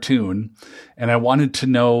after-school cartoon, and I wanted to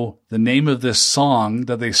know the name of this song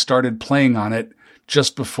that they started playing on it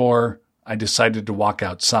just before I decided to walk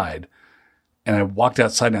outside. And I walked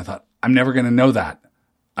outside and I thought, I'm never going to know that.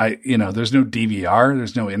 There's no DVR,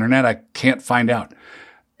 there's no internet, I can't find out.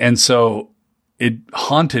 And so it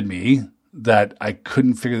haunted me that I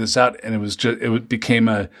couldn't figure this out, and it became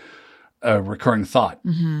a recurring thought.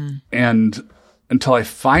 Mm-hmm. And until I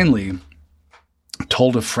finally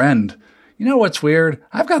told a friend, what's weird?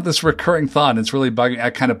 I've got this recurring thought and it's really bugging.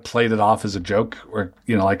 I kind of played it off as a joke or,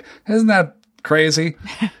 like, isn't that crazy?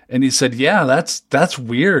 And he said, yeah, that's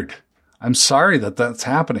weird. I'm sorry that's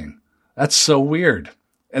happening. That's so weird.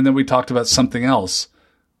 And then we talked about something else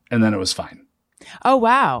and then it was fine. Oh,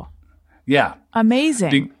 wow. Yeah.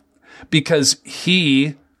 Amazing. Because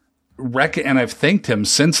he and I've thanked him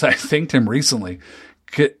since I thanked him recently,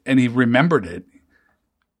 and he remembered it.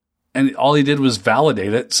 And all he did was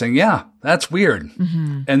validate it, saying, yeah, that's weird.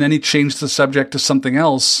 Mm-hmm. And then he changed the subject to something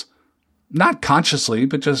else, not consciously,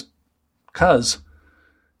 but just because.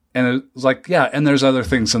 And it was like, yeah, and there's other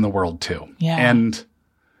things in the world too. Yeah. And,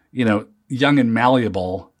 young and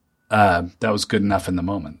malleable, that was good enough in the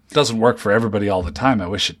moment. Doesn't work for everybody all the time. I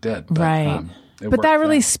wish it did. But, right. But that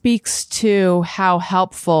really speaks to how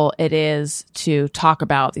helpful it is to talk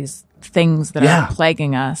about these things that are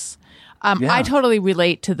plaguing us. I totally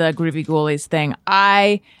relate to the Groovy Ghoulies thing.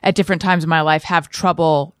 I, at different times in my life, have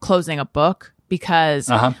trouble closing a book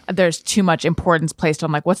because there's too much importance placed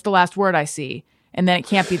on, like, what's the last word I see? And then it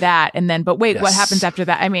can't be that. And then, but wait, what happens after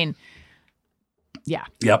that? Yeah.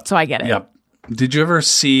 Yep. So I get it. Yep. Did you ever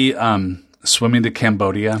see Swimming to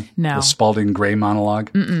Cambodia? No. The Spalding Gray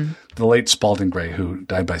monologue? Mm-mm. The late Spalding Gray, who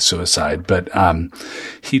died by suicide. But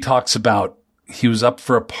he talks about, he was up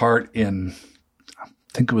for a part in, I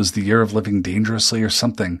think it was The Year of Living Dangerously or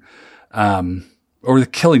something, or The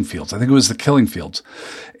Killing Fields. I think it was The Killing Fields.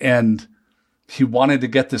 And he wanted to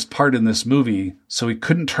get this part in this movie, so he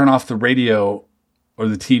couldn't turn off the radio or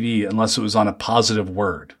the TV unless it was on a positive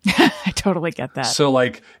word. I totally get that. So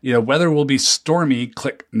like, weather will be stormy,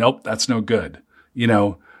 click, nope, that's no good.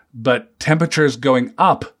 But temperatures going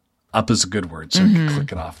up is a good word. So you can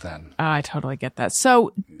click it off then. Oh, I totally get that.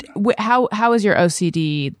 So how is your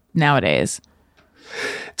OCD nowadays?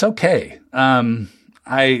 It's okay.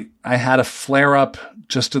 I had a flare up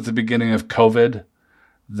just at the beginning of COVID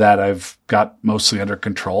that I've got mostly under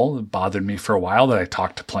control. It bothered me for a while, that I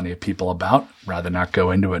talked to plenty of people about. Rather not go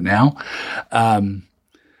into it now.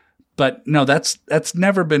 But no, that's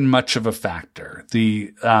never been much of a factor.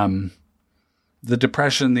 The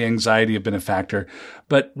depression, the anxiety have been a factor.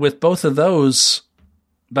 But with both of those,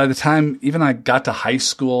 by the time even I got to high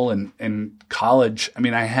school and college,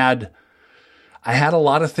 I had a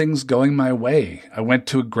lot of things going my way. I went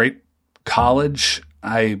to a great college.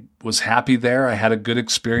 I was happy there. I had a good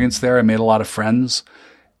experience there. I made a lot of friends,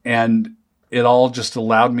 and it all just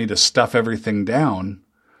allowed me to stuff everything down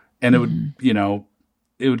And it would,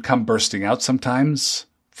 it would come bursting out sometimes.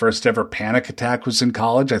 First ever panic attack was in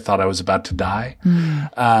college. I thought I was about to die.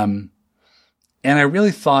 And I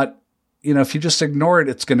really thought, if you just ignore it,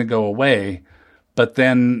 it's going to go away. But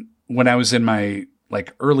then when I was in my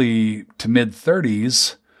early to mid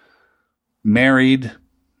 30s, married,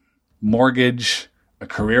 mortgage, a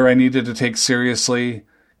career I needed to take seriously,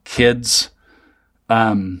 kids,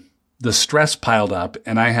 the stress piled up,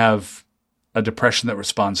 and I have a depression that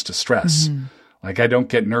responds to stress. I don't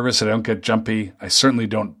get nervous. I don't get jumpy. I certainly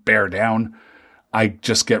don't bear down. I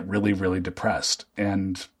just get really, really depressed.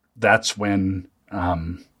 And that's when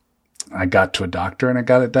I got to a doctor and I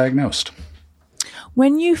got it diagnosed.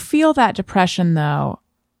 When you feel that depression, though,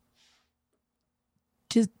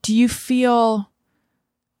 do you feel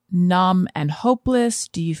numb and hopeless?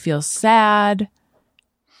 Do you feel sad?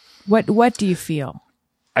 What do you feel?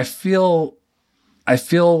 I feel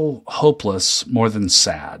hopeless more than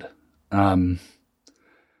sad.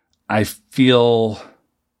 I feel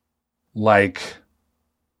like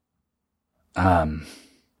I've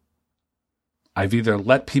either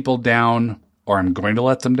let people down or I'm going to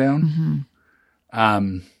let them down.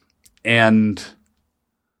 And,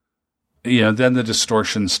 then the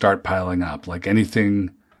distortions start piling up. Like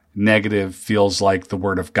anything negative feels like the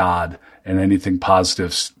word of God, and anything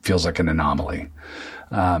positive feels like an anomaly.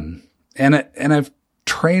 And I've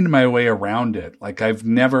trained my way around it.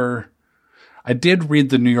 I did read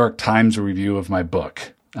the New York Times review of my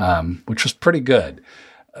book, which was pretty good,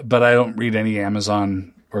 but I don't read any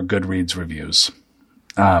Amazon or Goodreads reviews.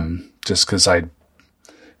 Just cause I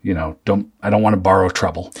don't want to borrow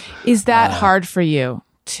trouble. Is that hard for you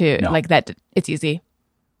to No. that? It's easy.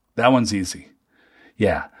 That one's easy.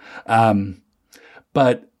 Yeah.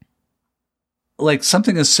 But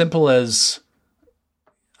something as simple as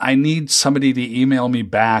I need somebody to email me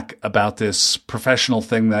back about this professional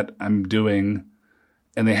thing that I'm doing,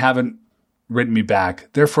 and they haven't written me back.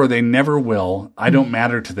 Therefore, they never will. I don't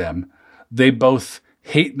matter to them. They both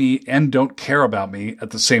hate me and don't care about me at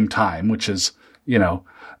the same time, which is,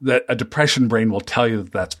 that a depression brain will tell you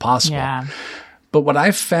that that's possible. Yeah. But what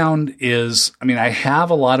I've found is, I have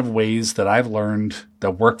a lot of ways that I've learned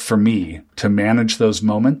that work for me to manage those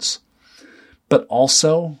moments. But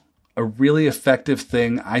also, a really effective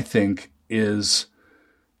thing, I think, is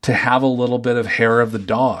to have a little bit of hair of the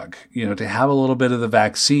dog, to have a little bit of the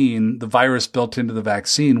vaccine, the virus built into the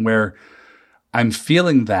vaccine, where I'm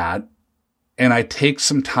feeling that and I take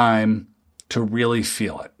some time to really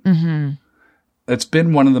feel it. It's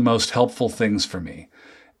been one of the most helpful things for me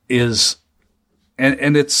is,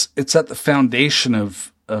 and it's at the foundation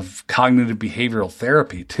of cognitive behavioral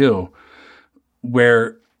therapy too,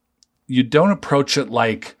 where you don't approach it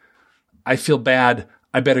like, I feel bad,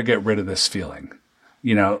 I better get rid of this feeling.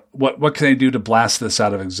 What can I do to blast this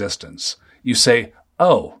out of existence? You say,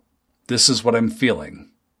 oh, this is what I'm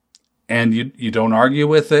feeling. And you don't argue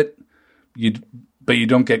with it, but you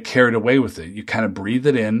don't get carried away with it. You kind of breathe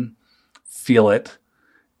it in, feel it,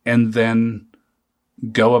 and then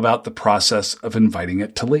go about the process of inviting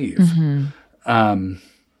it to leave. I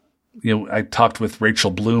talked with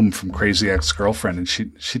Rachel Bloom from Crazy Ex-Girlfriend, and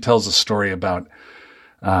she tells a story about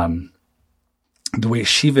the way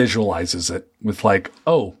she visualizes it with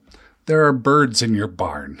oh, there are birds in your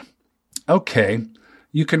barn. Okay,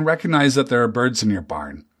 you can recognize that there are birds in your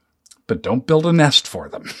barn, but don't build a nest for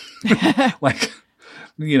them.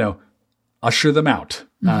 Usher them out.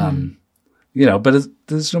 But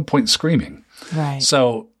there's no point screaming. Right.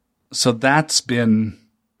 So that's been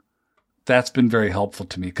very helpful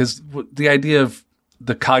to me, because the idea of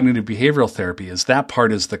the cognitive behavioral therapy is that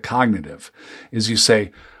part is the cognitive, is you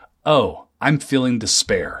say, oh, I'm feeling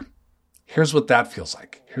despair. Here's what that feels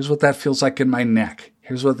like. Here's what that feels like in my neck.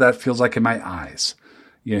 Here's what that feels like in my eyes.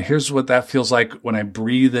 Here's what that feels like when I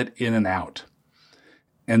breathe it in and out.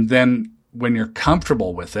 And then when you're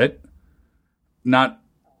comfortable with it, not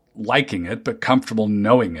liking it, but comfortable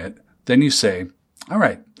knowing it, then you say, all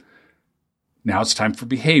right, now it's time for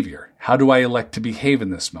behavior. How do I elect to behave in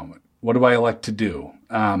this moment? What do I elect to do?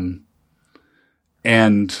 I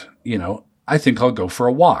think I'll go for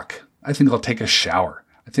a walk. I think I'll take a shower.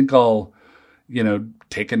 I think I'll,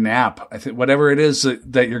 take a nap. I think whatever it is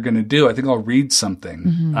that you're going to do, I think I'll read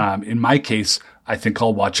something. In my case, I think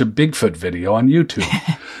I'll watch a Bigfoot video on YouTube,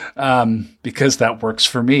 because that works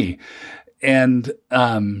for me. And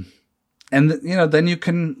then you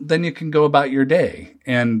can go about your day.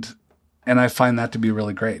 And I find that to be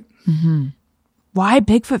really great. Why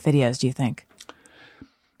Bigfoot videos, do you think?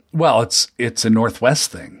 Well, it's a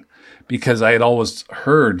Northwest thing, because I had always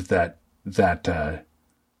heard that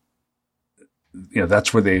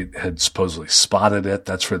that's where they had supposedly spotted it.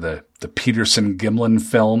 That's where the Peterson Gimlin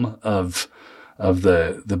film of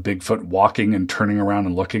the Bigfoot walking and turning around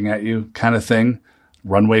and looking at you kind of thing,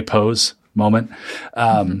 runway pose moment.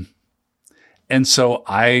 And so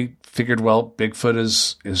I figured, well, Bigfoot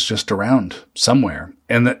is just around somewhere.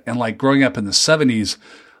 And like growing up in the 70s,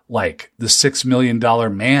 like the $6 Million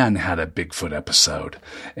Man had a Bigfoot episode,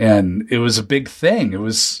 and it was a big thing. It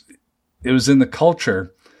was in the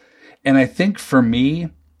culture. And I think for me,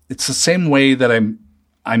 it's the same way that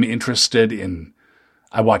I'm interested in,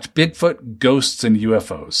 I watch Bigfoot, ghosts, and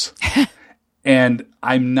UFOs. And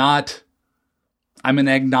I'm an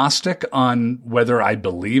agnostic on whether I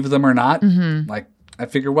believe them or not. Like, I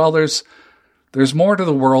figure, well, there's more to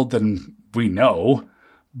the world than we know,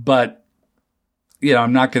 but,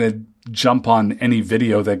 I'm not going to jump on any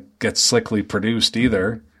video that gets slickly produced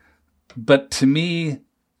either. But to me,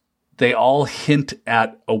 they all hint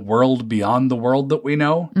at a world beyond the world that we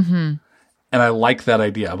know. And I like that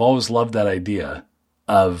idea. I've always loved that idea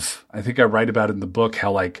of, I think I write about it in the book,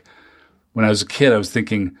 how like when I was a kid, I was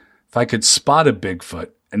thinking if I could spot a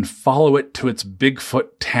Bigfoot and follow it to its Bigfoot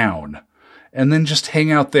town and then just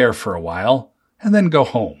hang out there for a while and then go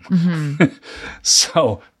home.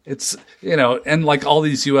 So it's, and like all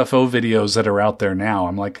these UFO videos that are out there now,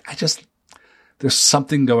 I'm like, there's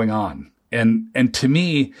something going on. And to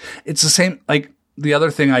me, it's the same. Like the other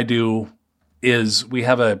thing I do is we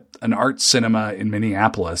have an art cinema in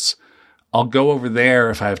Minneapolis. I'll go over there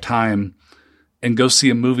if I have time and go see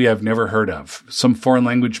a movie I've never heard of, some foreign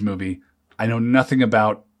language movie I know nothing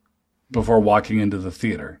about before walking into the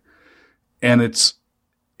theater. And it's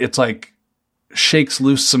like shakes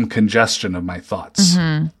loose some congestion of my thoughts.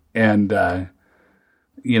 And, and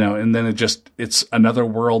then it's another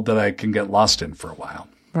world that I can get lost in for a while.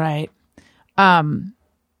 Right.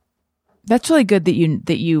 That's really good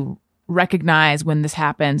that you recognize when this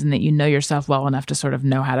happens and that you know yourself well enough to sort of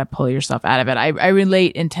know how to pull yourself out of it. I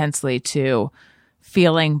relate intensely to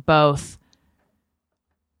feeling both,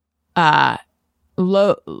 like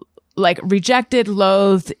rejected,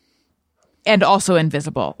 loathed, and also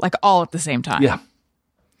invisible, like all at the same time.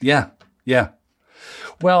 Yeah.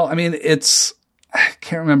 Well, I mean, I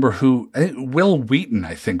can't remember who, Will Wheaton,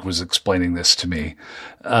 I think, was explaining this to me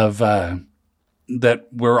of, that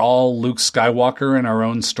we're all Luke Skywalker in our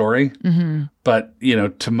own story. But,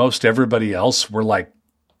 to most everybody else, we're like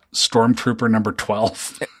Stormtrooper number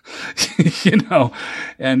 12,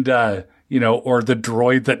 and, or the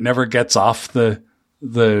droid that never gets off the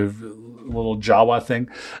little Jawa thing.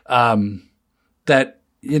 That,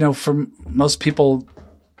 for most people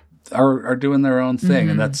are doing their own thing.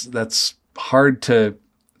 And that's hard to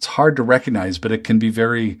recognize, but it can be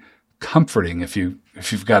very comforting if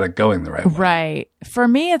you've got it going the right way. Right. For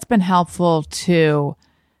me, it's been helpful to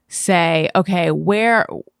say, okay, where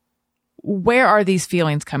are these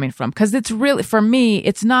feelings coming from? Because it's really, for me,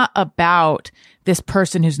 it's not about this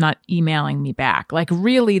person who's not emailing me back. Like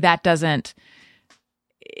really has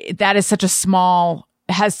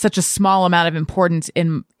such a small amount of importance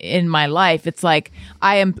in my life. It's like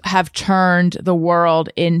have turned the world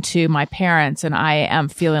into my parents, and I am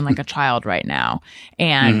feeling like a child right now.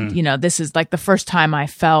 And this is like the first time I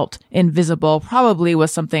felt invisible. Probably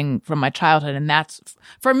was something from my childhood, and that's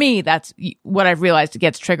for me. That's what I've realized. It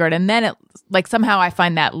gets triggered, and then it like somehow I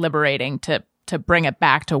find that liberating to bring it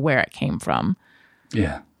back to where it came from.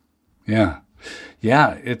 Yeah.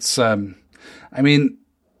 It's I mean.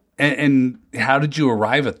 And how did you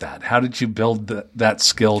arrive at that? How did you build that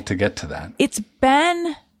skill to get to that?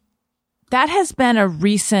 That has been a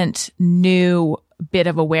recent new bit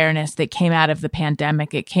of awareness that came out of the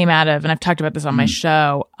pandemic. It came out of, and I've talked about this on my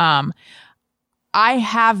show. I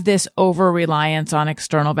have this over-reliance on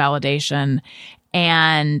external validation,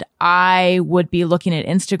 and I would be looking at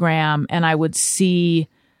Instagram and I would see,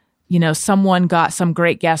 someone got some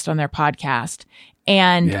great guest on their podcast,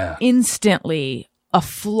 and instantly a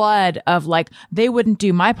flood of like, they wouldn't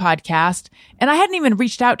do my podcast. And I hadn't even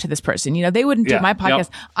reached out to this person. They wouldn't do my podcast.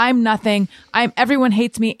 Yep. I'm nothing. Everyone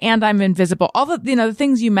hates me and I'm invisible. All the, the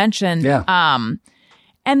things you mentioned. Yeah.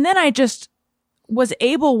 And then I just was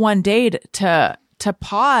able one day to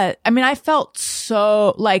pause. I mean, I felt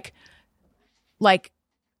so like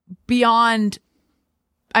beyond,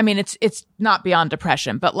 I mean, it's not beyond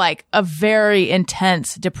depression, but like a very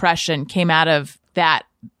intense depression came out of that,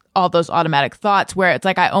 all those automatic thoughts where it's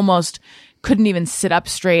like I almost couldn't even sit up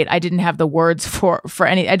straight. I didn't have the words for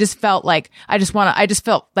any. I just felt like I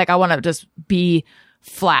felt like I want to just be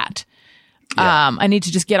flat. I need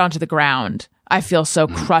to just get onto the ground. I feel so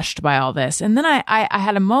crushed by all this. And then I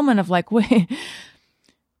had a moment of like, wait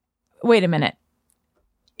a minute.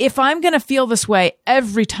 if I'm going to feel this way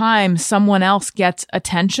every time someone else gets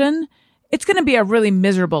attention, it's going to be a really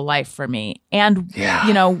miserable life for me. And, Yeah.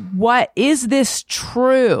 you know, what is this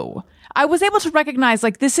true? I was able to recognize,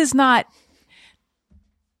 like, this is not,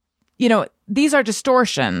 you know, these are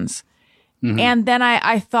distortions. And then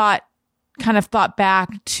I thought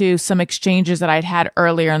back to some exchanges that I'd had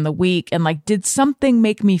earlier in the week and like, did something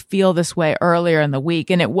make me feel this way earlier in the week?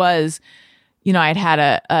 And it was, you know, I'd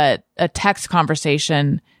had a text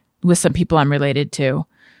conversation with some people I'm related to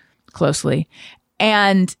closely.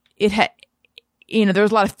 And it had, you know, there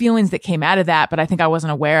was a lot of feelings that came out of that, but I think I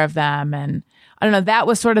wasn't aware of them. And I don't know, that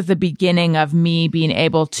was sort of the beginning of me being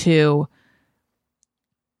able to,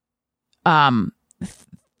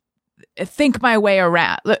 think my way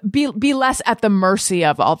around, be less at the mercy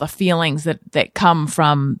of all the feelings that come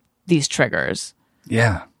from these triggers.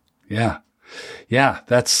 Yeah.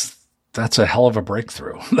 That's a hell of a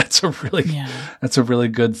breakthrough. That's a really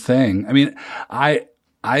good thing. I mean,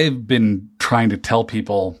 I've been trying to tell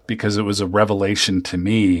people, because it was a revelation to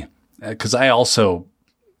me, because I also,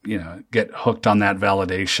 you know, get hooked on that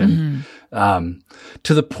validation,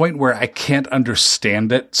 to the point where I can't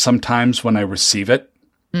understand it sometimes when I receive it.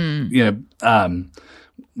 You know,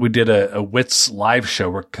 we did a Wits live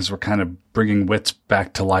show because we're kind of bringing Wits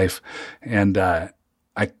back to life. And I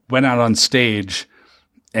went out on stage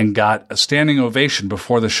and got a standing ovation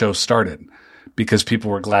before the show started because people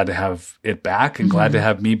were glad to have it back and glad to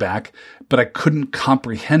have me back, but I couldn't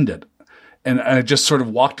comprehend it. And I just sort of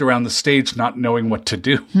walked around the stage not knowing what to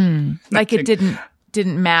do. Like it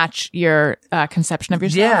didn't match your conception of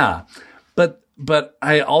yourself. Yeah. But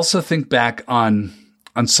I also think back on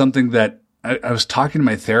something that I was talking to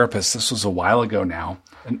my therapist. This was a while ago now.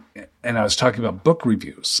 And I was talking about book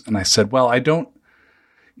reviews. And I said, well, I don't,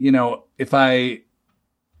 you know, if I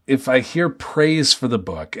hear praise for the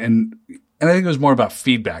book, and I think it was more about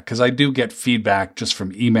feedback, because I do get feedback just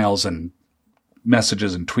from emails and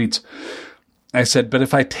messages and tweets. I said, but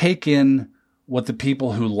if I take in what the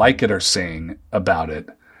people who like it are saying about it,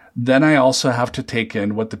 then I also have to take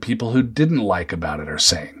in what the people who didn't like about it are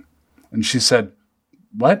saying. And she said,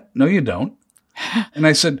 what? No, you don't. And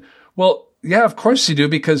I said, well, yeah, of course you do,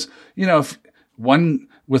 because, you know, if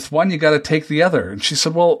with one, you got to take the other. And she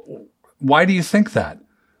said, well, why do you think that?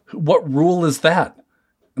 What rule is that?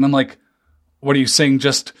 And I'm like, what are you saying?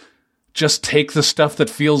 Just take the stuff that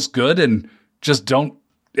feels good and just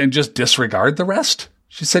disregard the rest?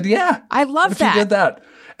 She said, yeah. I love what if that. you did that?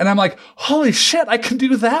 And I'm like, holy shit, I can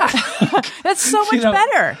do that. That's so much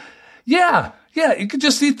better. Yeah. Yeah. You could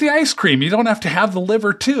just eat the ice cream. You don't have to have the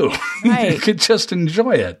liver too. Right. You could just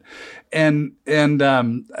enjoy it. And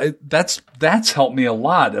that's helped me a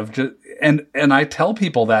lot of just, and I tell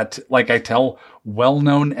people that, like I tell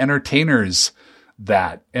well-known entertainers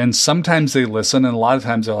that, and sometimes they listen, and a lot of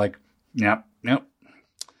times they're like, yep.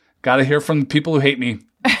 Got to hear from the people who hate me.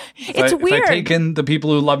 It's weird. If I take in the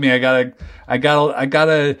people who love me, I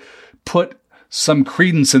gotta put some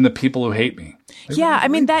credence in the people who hate me. Yeah, I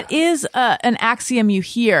mean, that is an axiom you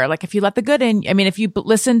hear. Like, if you let the good in, I mean, if you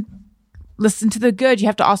listen to the good, you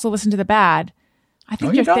have to also listen to the bad. I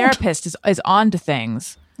think your therapist is on to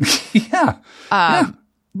things. Yeah.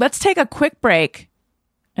 Let's take a quick break,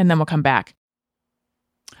 and then we'll come back.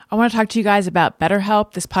 I want to talk to you guys about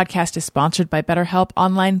BetterHelp. This podcast is sponsored by BetterHelp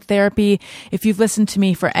Online Therapy. If you've listened to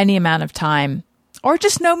me for any amount of time, or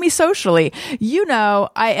just know me socially, you know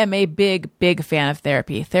I am a big, big fan of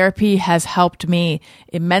therapy. Therapy has helped me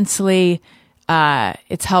immensely.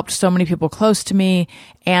 It's helped so many people close to me,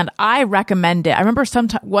 and I recommend it. I remember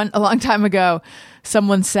a long time ago,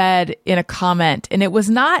 someone said in a comment, and it was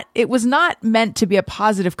not meant to be a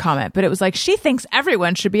positive comment, but it was like, she thinks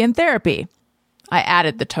everyone should be in therapy. I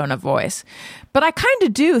added the tone of voice, but I kind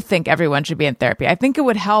of do think everyone should be in therapy. I think it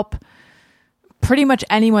would help pretty much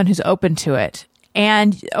anyone who's open to it.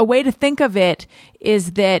 And a way to think of it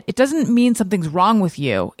is that it doesn't mean something's wrong with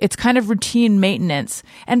you. It's kind of routine maintenance.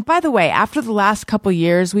 And by the way, after the last couple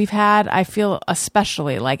years we've had, I feel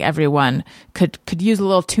especially like everyone could use a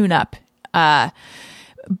little tune-up.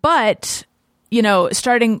 But, you know,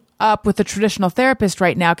 starting up with a traditional therapist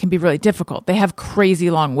right now can be really difficult. They have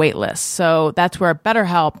crazy long wait lists. So that's where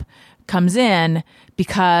BetterHelp comes in,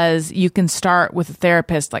 because you can start with a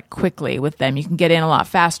therapist like quickly with them. You can get in a lot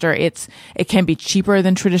faster. It can be cheaper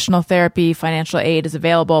than traditional therapy. Financial aid is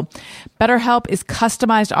available. BetterHelp is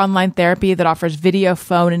customized online therapy that offers video,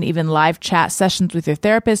 phone, and even live chat sessions with your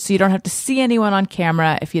therapist, so you don't have to see anyone on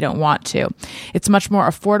camera if you don't want to. It's much more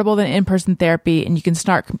affordable than in-person therapy, and you can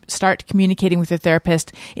start communicating with your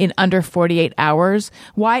therapist in under 48 hours.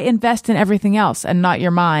 Why invest in everything else and not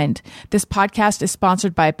your mind? This podcast is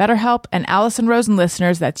sponsored by BetterHelp, and Allison Rosen listeners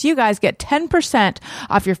listeners, that's you guys, get 10%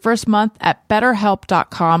 off your first month at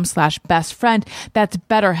betterhelp.com/bestfriend. That's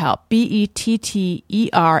BetterHelp,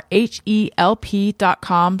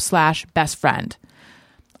 BetterHelp.com/bestfriend.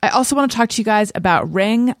 I also want to talk to you guys about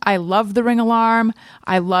Ring. I love the Ring alarm.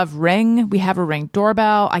 I love Ring. We have a Ring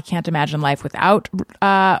doorbell. I can't imagine life without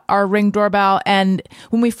our Ring doorbell. And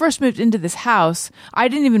when we first moved into this house, I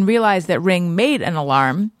didn't even realize that Ring made an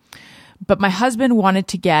alarm. But my husband wanted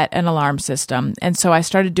to get an alarm system. And so I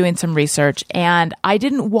started doing some research, and I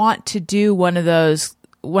didn't want to do one of those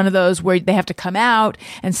where they have to come out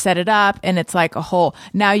and set it up. And it's like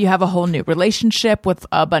now you have a whole new relationship with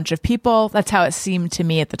a bunch of people. That's how it seemed to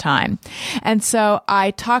me at the time. And so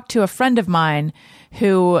I talked to a friend of mine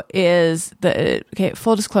who is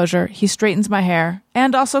full disclosure, he straightens my hair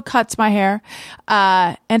and also cuts my hair,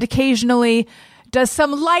 and occasionally does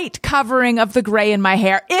some light covering of the gray in my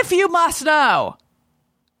hair, if you must know.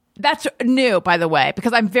 That's new, by the way,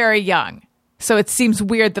 because I'm very young. So it seems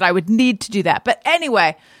weird that I would need to do that. But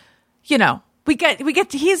anyway, we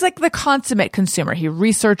get, he's like the consummate consumer. He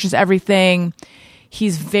researches everything.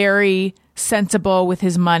 He's very sensible with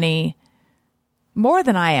his money. More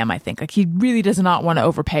than I am, I think. Like, he really does not want to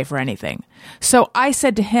overpay for anything. So I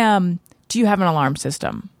said to him, do you have an alarm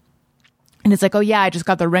system? And he's like, oh yeah, I just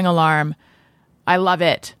got the Ring alarm. I love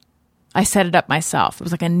it. I set it up myself. It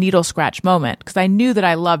was like a needle scratch moment because I knew that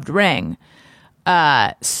I loved Ring.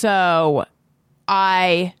 So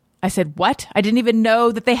I said, what? I didn't even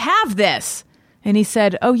know that they have this. And he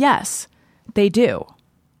said, oh yes, they do.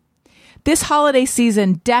 This holiday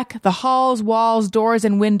season, deck the halls, walls, doors,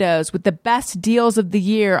 and windows with the best deals of the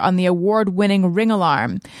year on the award-winning Ring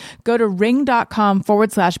alarm. Go to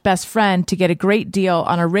ring.com/bestfriend to get a great deal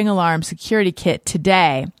on a Ring alarm security kit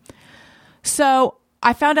today. So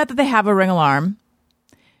I found out that they have a Ring alarm,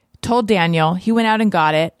 told Daniel, he went out and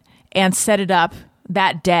got it and set it up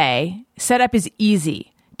that day. Setup is easy.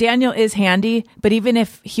 Daniel is handy, but even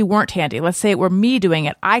if he weren't handy, let's say it were me doing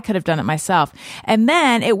it, I could have done it myself. And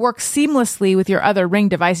then it works seamlessly with your other Ring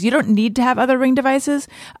device. You don't need to have other Ring devices,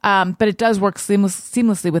 but it does work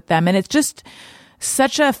seamlessly with them. And it's just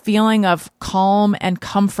such a feeling of calm and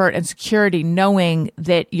comfort and security knowing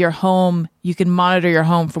that your home, you can monitor your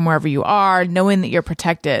home from wherever you are, knowing that you're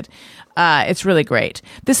protected. It's really great.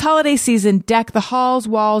 This holiday season, deck the halls,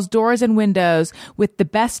 walls, doors, and windows with the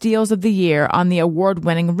best deals of the year on the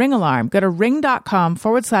award-winning Ring alarm. Go to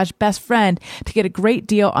ring.com/bestfriend to get a great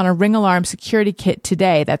deal on a Ring alarm security kit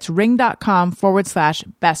today. That's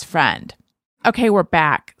ring.com/bestfriend. Okay, we're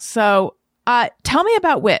back. So tell me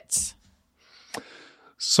about Wits.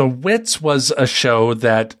 So Wits was a show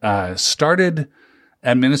that started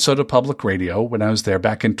at Minnesota Public Radio when I was there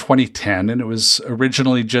back in 2010. And it was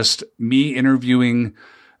originally just me interviewing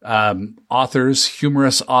authors,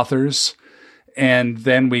 humorous authors. And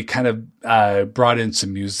then we kind of brought in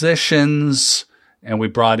some musicians and we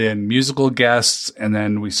brought in musical guests. And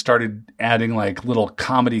then we started adding like little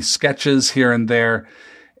comedy sketches here and there.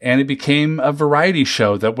 And it became a variety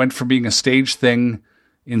show that went from being a stage thing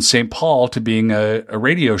in St. Paul to being a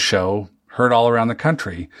radio show heard all around the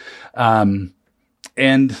country.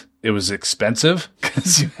 And it was expensive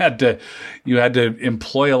because you had to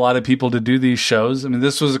employ a lot of people to do these shows. I mean,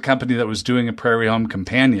 this was a company that was doing a Prairie Home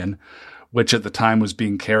Companion, which at the time was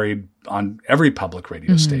being carried on every public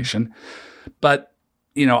radio station. But,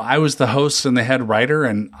 I was the host and the head writer,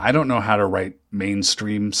 and I don't know how to write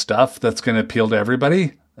mainstream stuff that's going to appeal to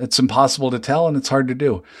everybody. It's impossible to tell, and it's hard to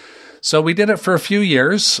do. So we did it for a few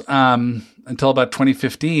years, until about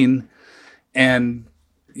 2015. And,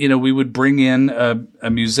 we would bring in a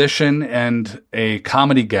musician and a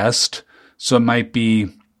comedy guest. So it might be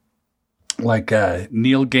like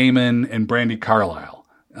Neil Gaiman and Brandi Carlile,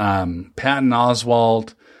 Patton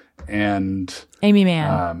Oswalt and Amy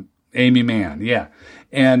Mann. Amy Mann, yeah.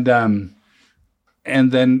 And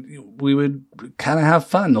then we would kind of have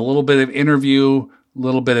fun, a little bit of interview, a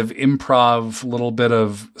little bit of improv, a little bit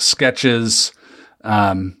of sketches,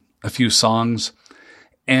 a few songs.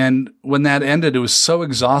 And when that ended, it was so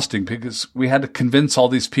exhausting because we had to convince all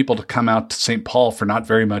these people to come out to St. Paul for not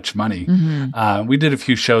very much money. We did a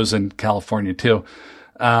few shows in California too.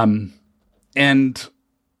 And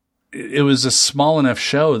it was a small enough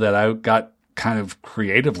show that I got kind of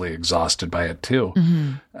creatively exhausted by it too.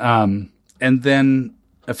 And then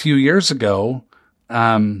a few years ago,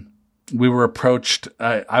 we were approached.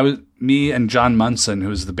 Me and John Munson, who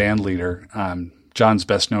was the band leader. John's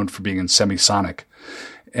best known for being in Semisonic.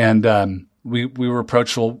 And we were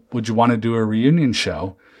approached, well, would you want to do a reunion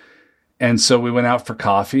show? And so we went out for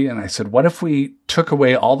coffee, and I said, what if we took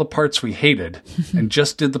away all the parts we hated and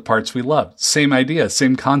just did the parts we loved? Same idea,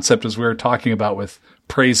 same concept as we were talking about with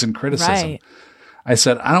praise and criticism. Right. I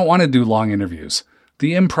said, I don't want to do long interviews.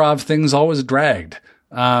 The improv thing's always dragged.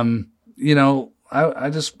 I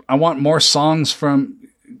want more songs from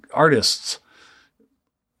artists.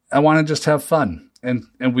 I want to just have fun. And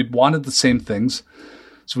we wanted the same things.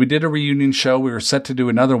 So we did a reunion show. We were set to do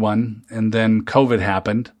another one, and then COVID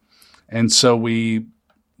happened. And so we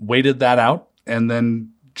waited that out and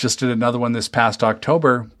then just did another one this past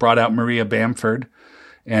October, brought out Maria Bamford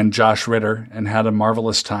and Josh Ritter and had a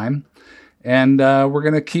marvelous time. And we're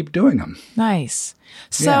going to keep doing them. Nice.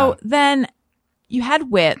 So then you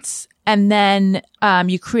had Wits, and then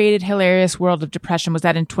you created Hilarious World of Depression. Was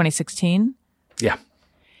that in 2016? Yeah.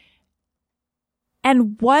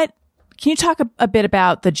 And can you talk a bit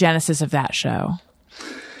about the genesis of that show?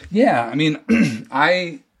 Yeah. I mean,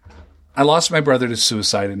 I lost my brother to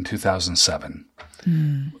suicide in 2007.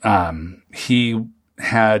 He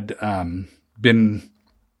had been,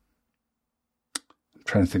 I'm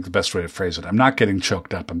trying to think the best way to phrase it. I'm not getting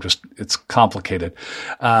choked up. It's complicated.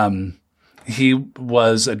 He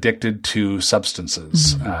was addicted to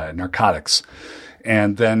substances, narcotics,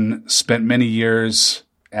 and then spent many years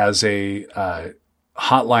as a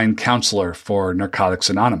hotline counselor for Narcotics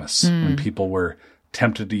Anonymous. When people were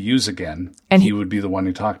tempted to use again, and he would be the one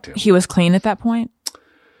who talked to. He was clean at that point?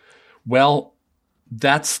 Well,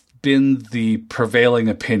 that's been the prevailing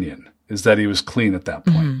opinion, is that he was clean at that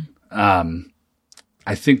point.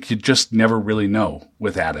 I think you just never really know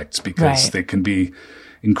with addicts because they can be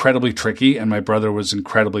incredibly tricky, and my brother was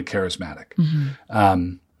incredibly charismatic.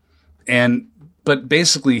 But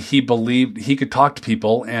basically he believed he could talk to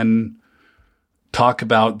people and talk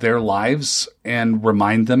about their lives and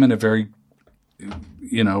remind them in a very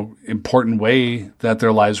important way that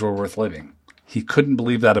their lives were worth living. He couldn't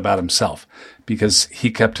believe that about himself because he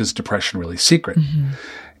kept his depression really secret.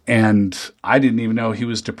 And I didn't even know he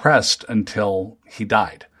was depressed until he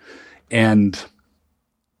died. And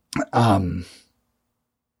I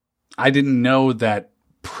didn't know that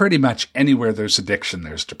pretty much anywhere there's addiction,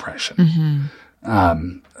 there's depression.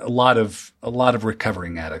 A lot of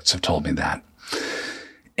recovering addicts have told me that.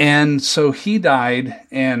 And so he died,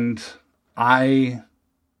 and I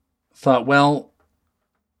thought, well,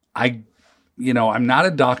 I'm not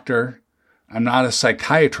a doctor. I'm not a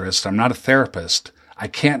psychiatrist. I'm not a therapist. I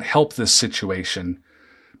can't help this situation,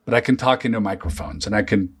 but I can talk into microphones and I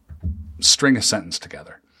can string a sentence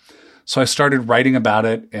together. So I started writing about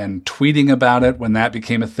it and tweeting about it when that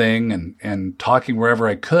became a thing, and talking wherever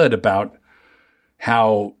I could about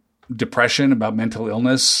how depression, about mental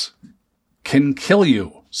illness can kill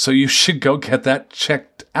you. So you should go get that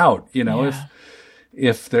checked out.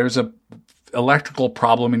 If there's a electrical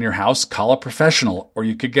problem in your house, call a professional or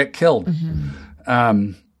you could get killed.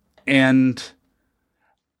 And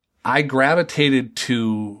I gravitated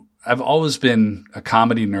to, I've always been a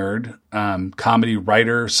comedy nerd, comedy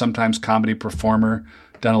writer, sometimes comedy performer,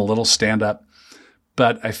 done a little stand-up.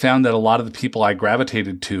 But I found that a lot of the people I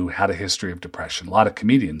gravitated to had a history of depression. A lot of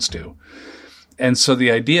comedians do. And so the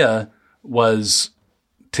idea was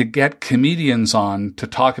to get comedians on to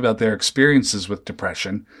talk about their experiences with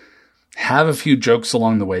depression, have a few jokes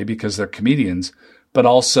along the way because they're comedians, but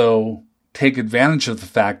also take advantage of the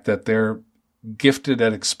fact that they're gifted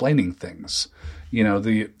at explaining things.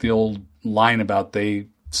 The old line about they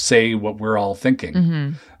say what we're all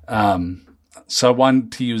thinking. So I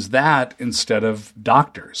wanted to use that instead of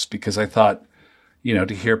doctors because I thought,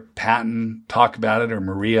 to hear Patton talk about it or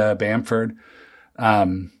Maria Bamford,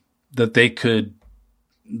 that they could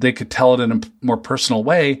tell it in a more personal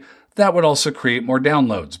way. That would also create more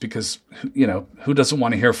downloads because, who doesn't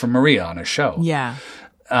want to hear from Maria on a show? Yeah.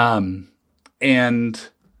 And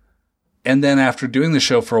then after doing the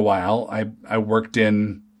show for a while, I worked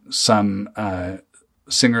in some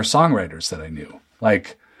singer-songwriters that I knew.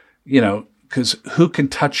 Because who can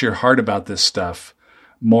touch your heart about this stuff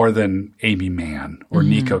more than Amy Mann or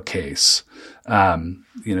Nico Case,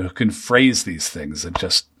 who can phrase these things that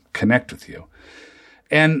just connect with you.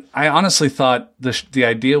 And I honestly thought the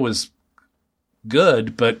idea was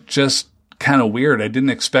good, but just kind of weird. I didn't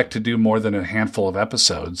expect to do more than a handful of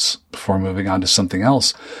episodes before moving on to something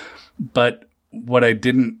else. But what I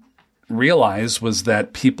didn't realize was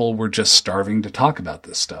that people were just starving to talk about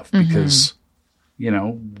this stuff because,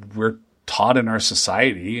 we're taught in our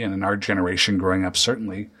society and in our generation growing up,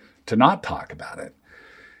 certainly, to not talk about it.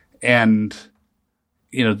 And,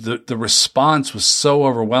 the response was so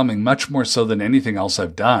overwhelming, much more so than anything else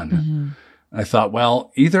I've done. I thought,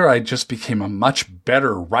 well, either I just became a much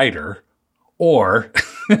better writer or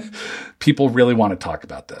people really want to talk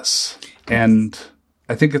about this. And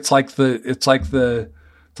I think it's like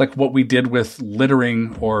what we did with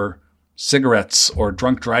littering or cigarettes or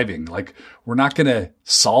drunk driving. Like, we're not going to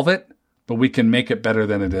solve it, but we can make it better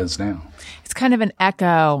than it is now. It's kind of an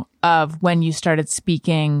echo of when you started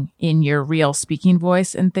speaking in your real speaking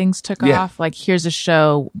voice and things took Yeah. off. Like, here's a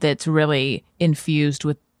show that's really infused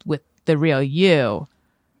with the real you.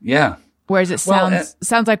 Yeah. Whereas it Well,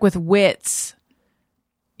 sounds like with Wits,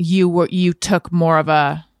 you took more of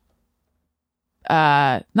a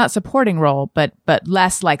not supporting role, but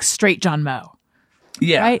less like straight John Moe.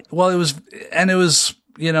 Yeah. Right? Well, it was,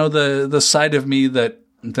 the side of me that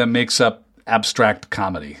makes up abstract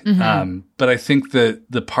comedy. But I think that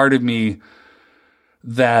the part of me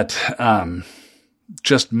that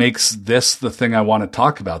just makes this the thing I want to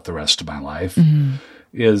talk about the rest of my life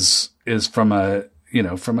is from a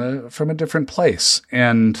different place.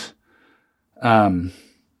 And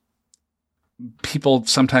people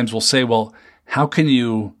sometimes will say, well, how can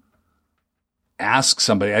you ask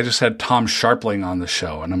somebody? I just had Tom Sharpling on the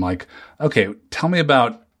show, and I'm like, okay, tell me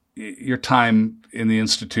about your time in the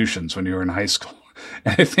institutions when you were in high school.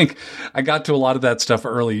 And I think I got to a lot of that stuff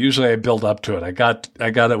early. Usually I build up to it. I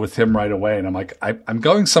got it with him right away, and I'm like, I'm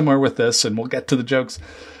going somewhere with this, and we'll get to the jokes.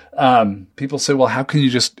 People say, well, how can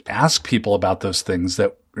you just ask people about those things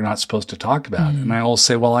that you're not supposed to talk about? And I will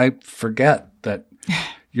say, well, I forget that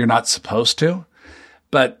you're not supposed to,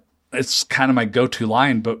 but it's kind of my go-to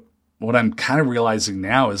line. But what I'm kind of realizing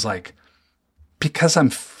now is, like, because I'm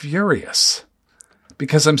furious,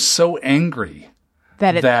 because I'm so angry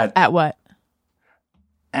That at what?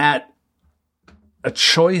 at a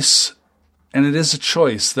choice, and it is a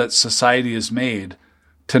choice that society has made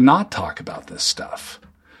to not talk about this stuff.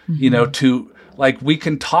 To, like, we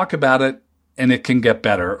can talk about it and it can get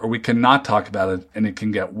better, or we can not talk about it and it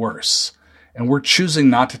can get worse. And we're choosing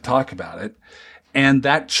not to talk about it. And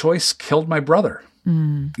that choice killed my brother.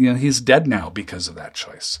 He's dead now because of that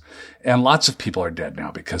choice. And lots of people are dead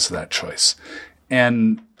now because of that choice.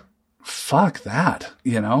 And fuck that,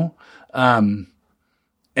 And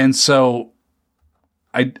so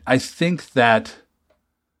I think that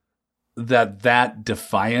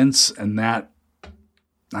defiance and that,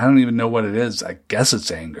 I don't even know what it is. I guess it's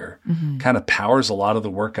anger, kind of powers a lot of the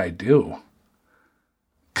work I do.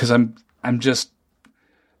 'Cause I'm just,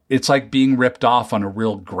 it's like being ripped off on a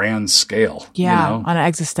real grand scale. Yeah, on an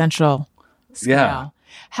existential scale. Yeah.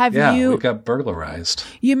 Have Yeah, you? we got burglarized.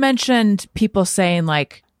 You mentioned people saying,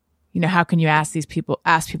 like, how can you ask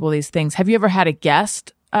people these things? Have you ever had a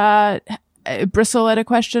guest bristle at a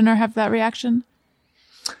question or have that reaction?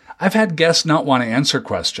 I've had guests not want to answer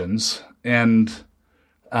questions, and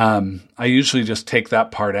I usually just take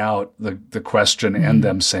that part out, the question and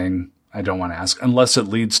them saying, I don't want to ask, unless it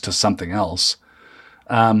leads to something else.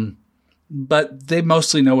 But they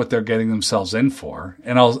mostly know what they're getting themselves in for.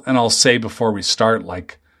 And I'll say before we start,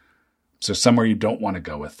 like, is there somewhere you don't want to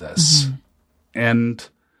go with this? And,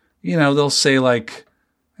 they'll say, like,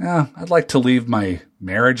 I'd like to leave my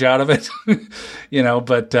marriage out of it,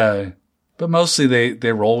 but mostly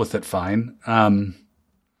they roll with it fine.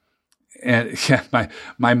 And yeah,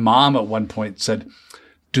 my mom at one point said,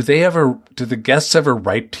 do the guests ever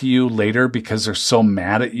write to you later because they're so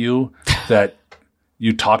mad at you that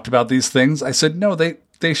you talked about these things? I said, no,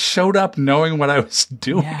 they showed up knowing what I was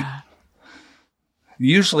doing. Yeah.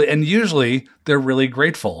 Usually they're really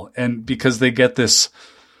grateful, and because they get this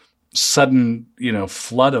sudden,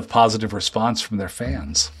 flood of positive response from their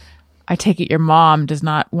fans. I take it your mom does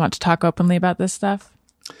not want to talk openly about this stuff?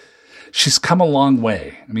 She's come a long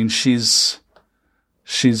way. I mean, she's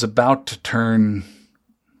about to turn,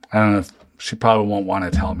 I don't know if she probably won't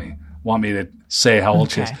want me to say how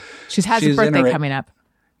old she is. She has a birthday coming up.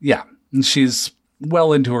 Yeah. And she's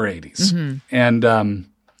well into her 80s.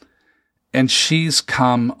 And she's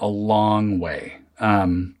come a long way.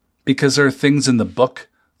 Because there are things in the book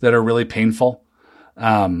that are really painful,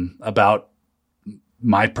 about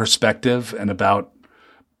my perspective and about,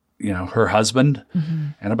 her husband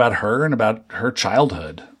and about her and about her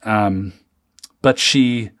childhood. But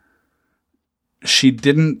she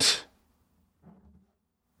didn't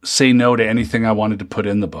say no to anything I wanted to put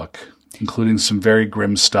in the book, including some very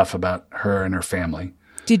grim stuff about her and her family.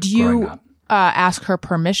 Did you ask her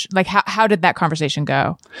permission? Like, how did that conversation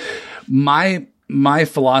go? My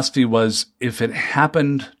philosophy was, if it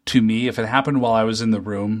happened to me, if it happened while I was in the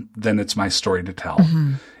room, then it's my story to tell.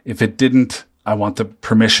 If it didn't, I want the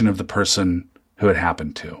permission of the person who it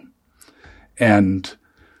happened to. And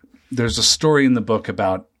there's a story in the book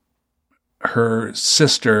about her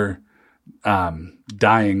sister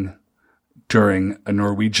dying during a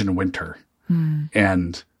Norwegian winter.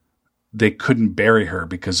 And they couldn't bury her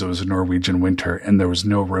because it was a Norwegian winter and there was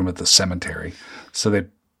no room at the cemetery. So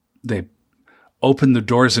they opened the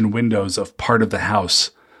doors and windows of part of the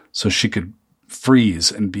house so she could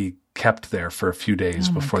freeze and be kept there for a few days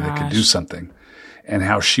before they could do something. And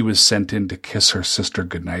how she was sent in to kiss her sister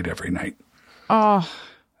goodnight every night. Oh,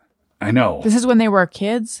 I know. this is when they were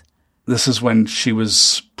kids? This is when she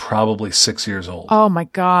was probably 6 years old. Oh my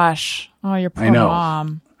gosh. Oh, your poor know.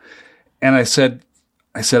 mom. And I said,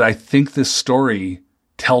 I think this story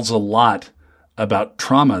tells a lot about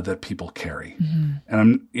trauma that people carry.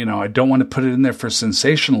 And I don't want to put it in there for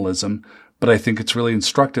sensationalism, but I think it's really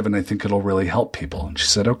instructive and I think it'll really help people. And she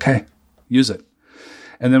said, okay, use it.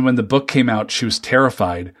 And then when the book came out, she was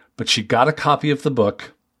terrified, but she got a copy of the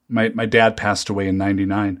book. My dad passed away in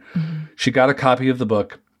 99. She got a copy of the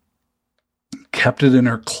book, kept it in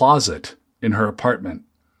her closet in her apartment.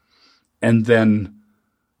 And then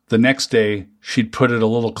the next day, she'd put it a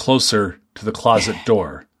little closer to the closet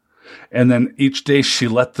door. And then each day she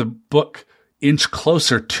let the book inch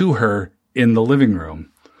closer to her in the living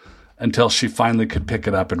room until she finally could pick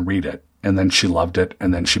it up and read it. And then she loved it.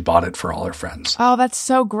 And then she bought it for all her friends. Oh, that's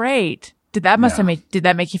so great. Did that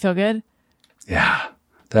make you feel good? Yeah,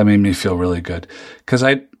 that made me feel really good. Cause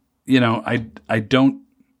I don't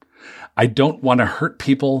want to hurt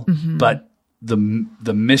people, but the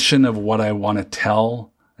mission of what I want to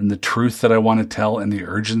tell and the truth that I want to tell and the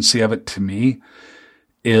urgency of it to me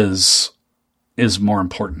is more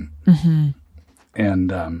important.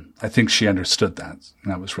 And I think she understood that.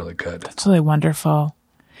 And that was really good. That's really wonderful.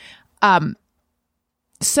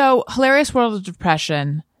 So Hilarious World of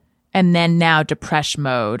Depression and then now Depression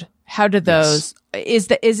Mode. How did those, is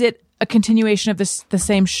it a continuation of the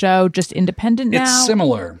same show, just independent now? It's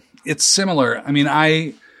similar. I mean,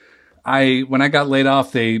 when I got laid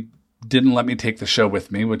off, they didn't let me take the show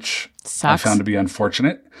with me, which Sucks. I found to be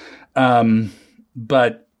unfortunate.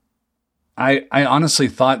 But I honestly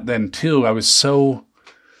thought then too, I was the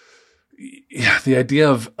idea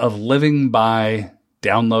of living by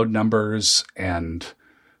download numbers and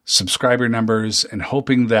subscriber numbers and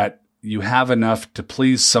hoping that you have enough to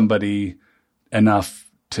please somebody enough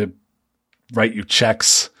to write you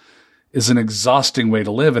checks is an exhausting way to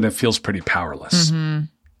live, and it feels pretty powerless.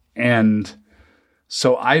 And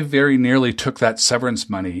so I very nearly took that severance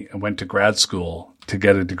money and went to grad school to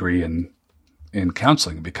get a degree in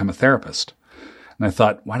counseling and become a therapist. And I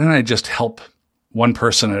thought, why don't I just help one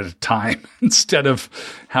person at a time instead of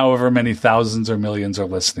however many thousands or millions are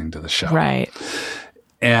listening to the show? Right.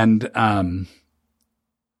 And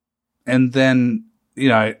then,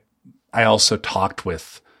 I also talked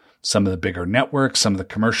with some of the bigger networks, some of the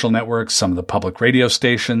commercial networks, some of the public radio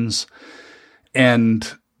stations.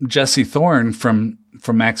 And Jesse Thorne from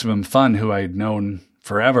Maximum Fun, who I had known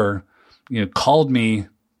forever, called me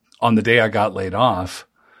on the day I got laid off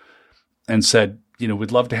and said,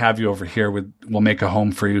 we'd love to have you over here. We'll make a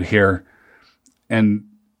home for you here. And,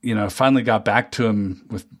 I finally got back to him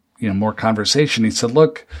with, more conversation. He said,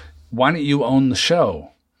 look, why don't you own the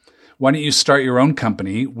show? Why don't you start your own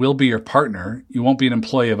company? We'll be your partner. You won't be an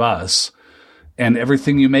employee of us. And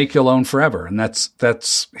everything you make, you'll own forever. And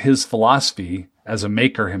that's his philosophy as a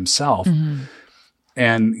maker himself.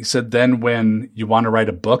 And he said, then when you want to write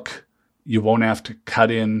a book, you won't have to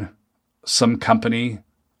cut in some company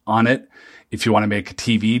on it. If you want to make a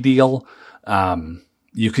TV deal,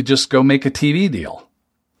 you could just go make a TV deal.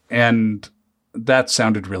 And that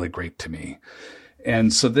sounded really great to me.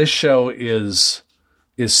 And so this show is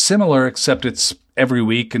similar, except it's every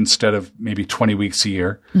week instead of maybe 20 weeks a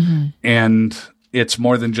year. And it's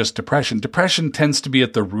more than just depression. Depression tends to be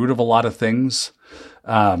at the root of a lot of things,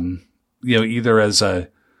 either as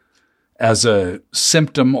a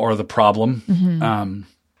symptom or the problem.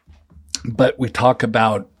 But we talk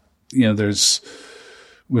about,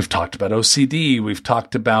 we've talked about OCD. We've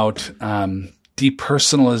talked about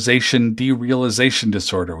depersonalization, derealization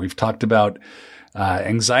disorder. We've talked about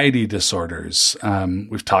anxiety disorders.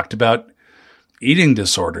 We've talked about eating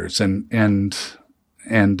disorders and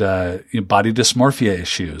body dysmorphia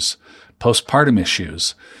issues, postpartum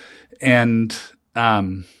issues. And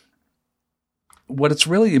what it's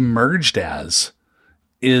really emerged as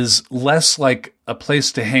is less like a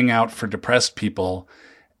place to hang out for depressed people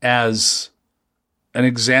as an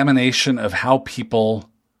examination of how people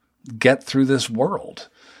get through this world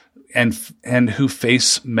and who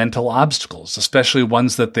face mental obstacles, especially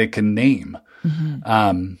ones that they can name.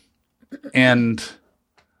 And,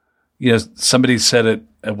 somebody said it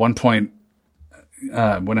at one point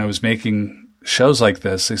when I was making shows like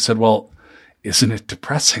this, they said, well, isn't it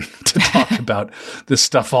depressing to talk about this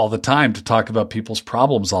stuff all the time, to talk about people's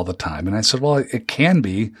problems all the time? And I said, well, it can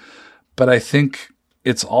be, but I think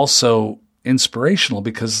it's also inspirational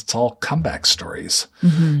because it's all comeback stories.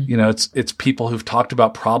 You know, it's people who've talked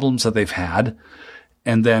about problems that they've had,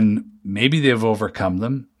 and then maybe they've overcome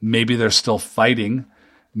them. Maybe they're still fighting.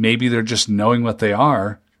 Maybe they're just knowing what they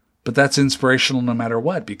are, but that's inspirational no matter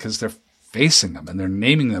what, because they're facing them and they're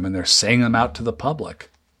naming them and they're saying them out to the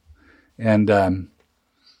public. And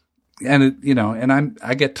it, you know, and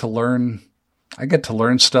I get to learn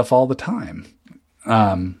stuff all the time.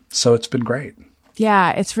 So it's been great.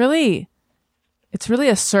 Yeah, it's really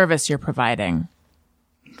a service you're providing.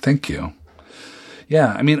 Thank you.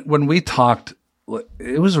 Yeah. I mean, when we talked,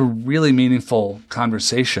 it was a really meaningful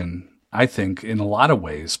conversation, I think, in a lot of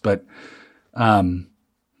ways. But when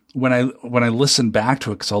I listened back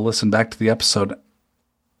to it, because I'll listen back to the episode,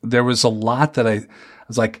 there was a lot that I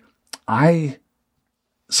was like,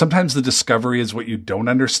 sometimes the discovery is what you don't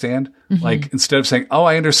understand. Like, instead of saying, oh,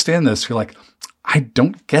 I understand this, you're like, I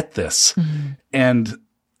don't get this. And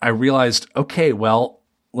I realized, okay, well,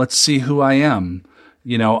 let's see who I am.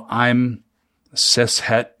 You know, I'm a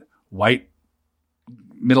cis-het, white,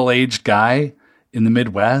 middle-aged guy in the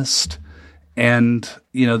Midwest. And,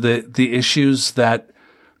 you know, the issues that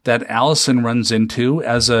Allison runs into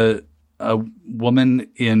as a woman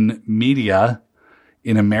in media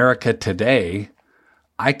in America today,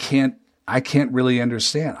 I can't really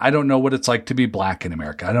understand. I don't know what it's like to be black in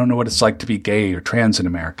America. I don't know what it's like to be gay or trans in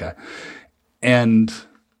America. And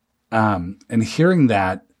hearing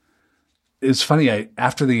that is funny.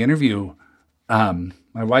 After the interview, my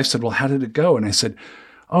wife said, well, how did it go? And I said,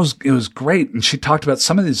 oh, it was great. And she talked about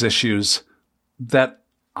some of these issues that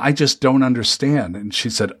I just don't understand. And she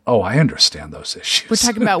said, oh, I understand those issues. We're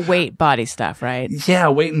talking about weight, body stuff, right? Yeah.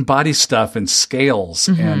 Weight and body stuff and scales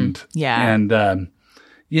and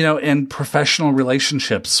you know, and professional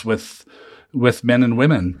relationships with men and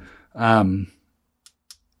women.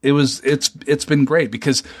 It's been great,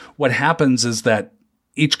 because what happens is that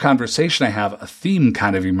each conversation I have, a theme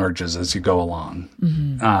kind of emerges as you go along.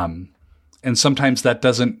 And sometimes that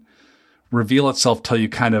doesn't reveal itself till you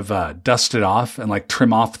kind of dust it off and like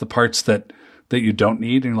trim off the parts that you don't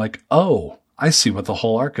need. And you're like, oh, I see what the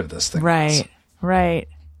whole arc of this thing is. Right.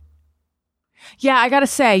 Yeah, I gotta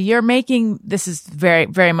say, you're making, this is very,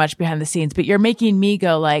 very much behind the scenes, but you're making me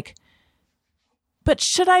go like, but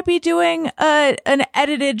should I be doing an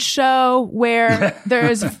edited show where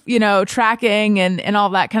there's, you know, tracking and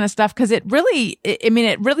all that kind of stuff? Because it really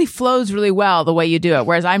flows really well the way you do it.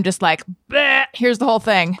 Whereas I'm just like, bleh, here's the whole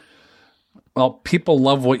thing. Well, people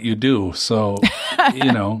love what you do. So,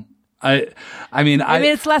 you know, I mean,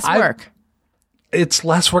 it's less work. It's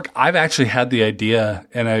less work. I've actually had the idea,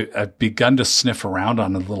 and I've begun to sniff around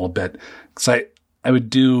on it a little bit, because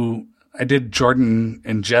I did Jordan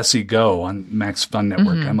and Jesse Go on Max Fun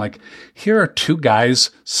Network. I'm like, here are two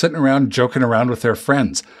guys sitting around joking around with their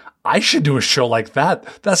friends. I should do a show like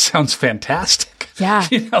that. That sounds fantastic. Yeah.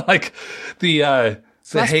 You know, like the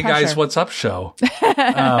Hey Guys, What's Up show.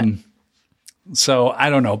 So I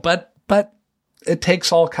don't know, but it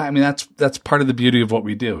takes all kind. I mean, that's part of the beauty of what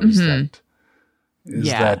we do is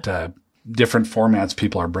that different formats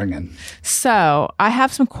people are bringing. So I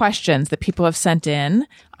have some questions that people have sent in.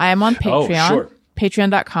 I am on Patreon. Oh, sure.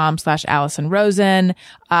 Patreon.com/Allison Rosen.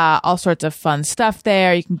 All sorts of fun stuff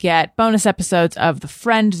there. You can get bonus episodes of The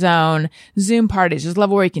Friend Zone, Zoom parties. There's a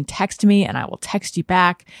level where you can text me and I will text you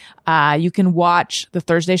back. You can watch the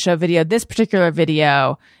Thursday show video. This particular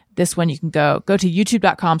video, this one, you can go to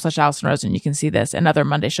youtube.com/Allison Rosen. You can see this and other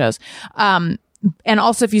Monday shows. And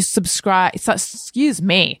also if you subscribe, excuse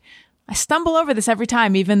me, I stumble over this every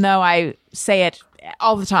time, even though I say it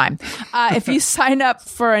all the time. If you sign up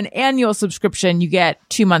for an annual subscription, you get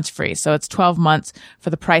 2 months free. So it's 12 months for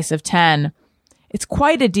the price of 10. It's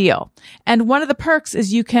quite a deal. And one of the perks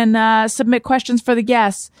is you can submit questions for the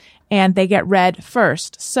guests and they get read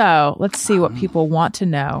first. So let's see what people want to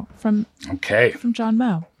know from John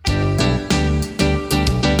Moe.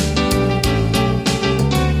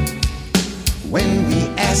 When we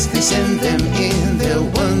ask, they send them in. They're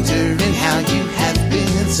wondering how you have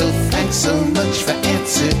been. So thanks so much for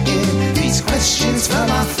answering these questions from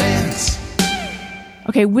our fans.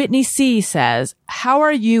 Okay, Whitney C. says, how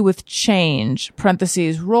are you with change?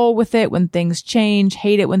 Parentheses, roll with it when things change,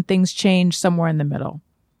 hate it when things change, somewhere in the middle.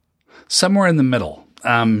 Somewhere in the middle.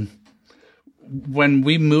 When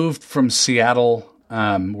we moved from Seattle,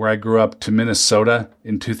 where I grew up, to Minnesota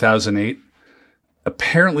in 2008,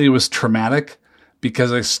 apparently it was traumatic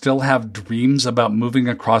because I still have dreams about moving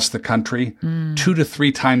across the country 2 to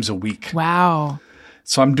 3 times a week. Wow.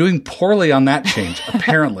 So I'm doing poorly on that change,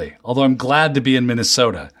 apparently, although I'm glad to be in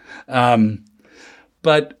Minnesota.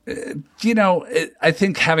 But, I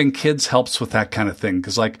think having kids helps with that kind of thing.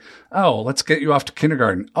 Because like, oh, let's get you off to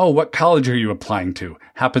kindergarten. Oh, what college are you applying to?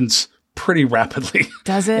 Happens pretty rapidly.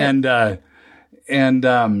 Does it?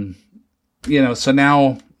 So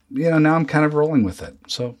now I'm kind of rolling with it.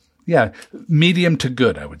 So yeah, medium to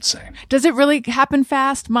good, I would say. Does it really happen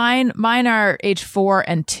fast? Mine are age 4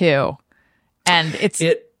 and 2. And it's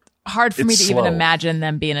hard for me to even slow. imagine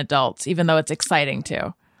them being adults, even though it's exciting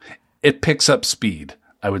too. It picks up speed,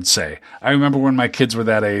 I would say. I remember when my kids were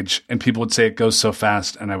that age and people would say it goes so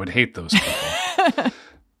fast, and I would hate those people.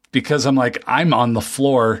 Because I'm like, I'm on the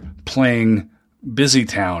floor playing Busy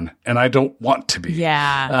Town, and I don't want to be.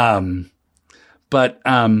 Yeah.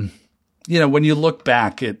 When you look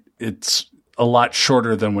back, it's a lot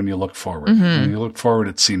shorter than when you look forward. When you look forward,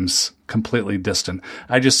 it seems completely distant.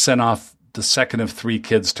 I just sent off the second of 3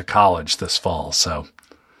 kids to college this fall, so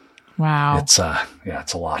Wow. it's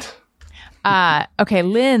a lot. Okay,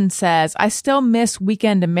 Lynn says, I still miss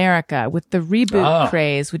Weekend America. With the reboot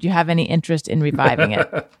craze, would you have any interest in reviving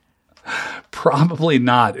it? Probably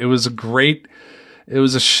not. It was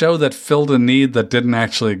a show that filled a need that didn't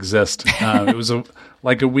actually exist. It was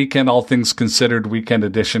like a Weekend All Things Considered weekend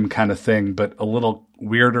edition kind of thing, but a little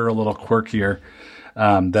weirder, a little quirkier,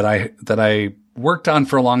 that I worked on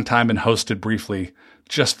for a long time and hosted briefly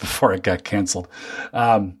just before it got canceled.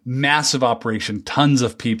 Massive operation, tons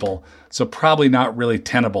of people, so probably not really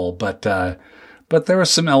tenable, but there were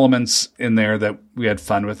some elements in there that we had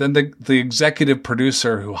fun with. And the executive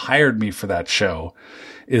producer who hired me for that show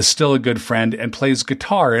is still a good friend and plays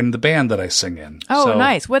guitar in the band that I sing in. Oh, So,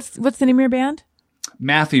 nice. What's the name of your band?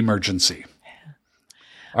 Math Emergency.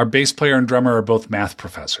 Our bass player and drummer are both math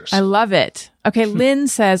professors. I love it. Okay, Lynn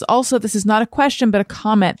says, also, this is not a question, but a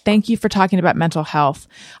comment. Thank you for talking about mental health.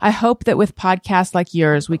 I hope that with podcasts like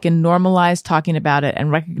yours, we can normalize talking about it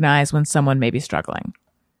and recognize when someone may be struggling.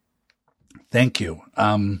 Thank you.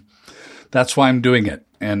 That's why I'm doing it.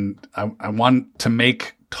 And I want to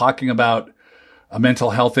make talking about a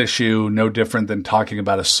mental health issue no different than talking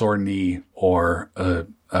about a sore knee or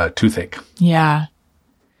a toothache. Yeah.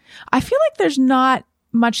 I feel like there's not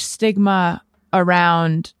much stigma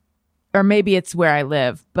around, or maybe it's where I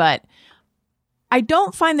live, but I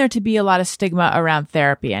don't find there to be a lot of stigma around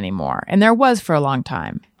therapy anymore. And there was for a long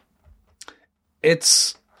time.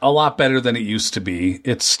 It's a lot better than it used to be.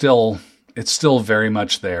 It's still very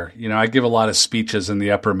much there. I give a lot of speeches in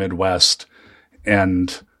the upper Midwest,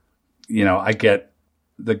 and, I get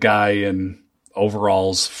the guy in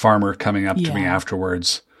overalls, farmer, coming up to me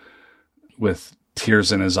afterwards with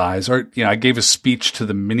tears in his eyes. Or, I gave a speech to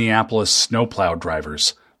the Minneapolis snowplow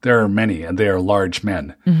drivers. There are many, and they are large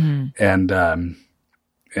men. Mm-hmm.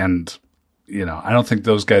 And I don't think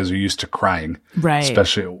those guys are used to crying, Right.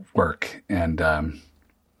 especially at work. And,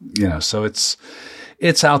 so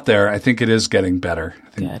it's out there. I think it is getting better. I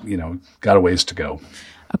think, got a ways to go.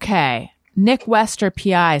 Okay. Nick Wester,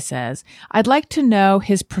 PI, says, I'd like to know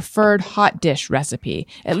his preferred hot dish recipe,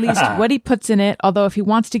 at least what he puts in it. Although if he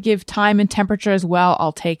wants to give time and temperature as well,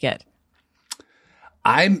 I'll take it.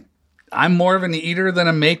 I'm more of an eater than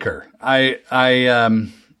a maker. My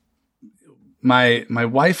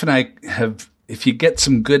wife and I have, if you get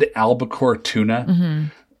some good albacore tuna,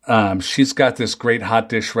 she's got this great hot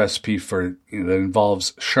dish recipe for, that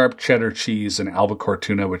involves sharp cheddar cheese and albacore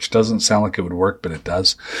tuna, which doesn't sound like it would work, but it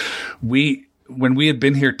does. When we had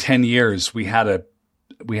been here 10 years, we had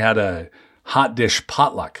a hot dish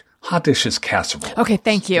potluck. Hot dish is casserole. Okay,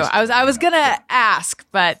 thank you. I was gonna ask,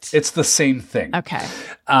 but It's the same thing. okay.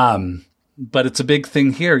 But it's a big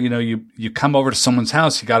thing here. You come over to someone's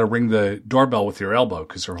house, you got to ring the doorbell with your elbow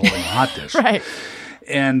because they're holding a hot dish. Right.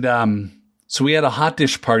 And so we had a hot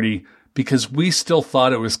dish party because we still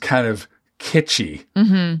thought it was kind of kitschy.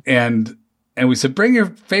 Mm-hmm. And we said, bring your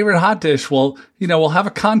favorite hot dish. Well, we'll have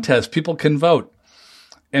a contest. People can vote.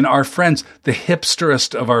 And our friends, the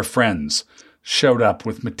hipsterest of our friends, showed up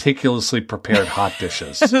with meticulously prepared hot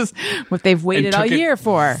dishes. This is what they've and waited all took it year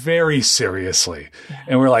for. very seriously.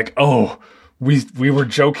 And we're like, oh, we were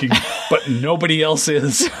joking, but nobody else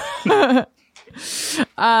is.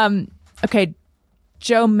 Okay.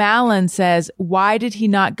 Joe Mallon says, why did he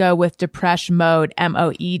not go with Depression Mode,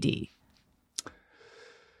 MOED? Are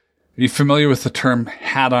you familiar with the term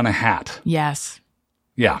hat on a hat? Yes.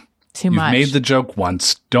 Yeah. Too You've much. made the joke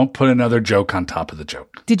once. Don't put another joke on top of the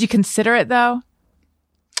joke. Did you consider it though?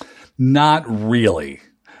 Not really.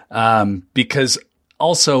 Because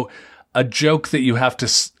also a joke that you have to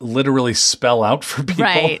literally spell out for people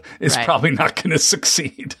Right, is right. probably not going to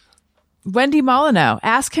succeed. Wendy Molyneux,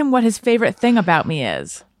 ask him what his favorite thing about me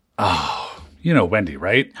is. You know Wendy,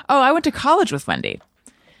 right? Oh, I went to college with Wendy.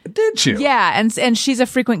 Did you? Yeah, and she's a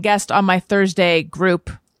frequent guest on my Thursday group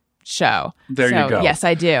show. There you go. Yes,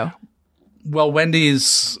 I do. Well, Wendy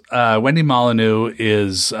Molyneux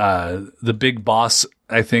is the big boss,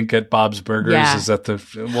 I think, at Bob's Burgers. Yeah. Is that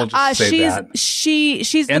we'll just say that.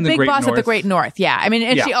 She's the And the big Great boss at the North. Great North. Yeah. I mean,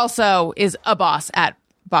 and Yeah. she also is a boss at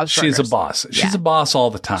Bob's Burgers. She's a boss. She's Yeah. a boss all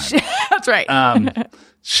the time. That's right.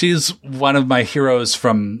 She's one of my heroes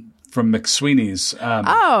from McSweeney's.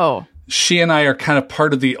 Oh. She and I are kind of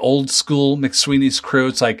part of the old school McSweeney's crew.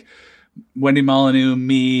 It's like Wendy Molyneux,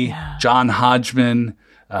 me, John Hodgman,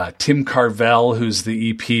 Tim Carvel, who's the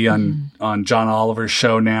EP on John Oliver's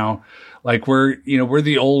show now. Like we're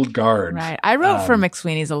the old guard. Right. I wrote for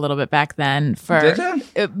McSweeney's a little bit back then. Did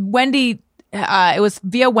you? Wendy, it was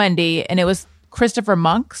via Wendy, and it was Christopher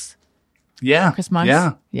Monks. Yeah. Chris Monks.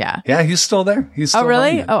 Yeah. Yeah. Yeah, he's still there. He's still Oh, really?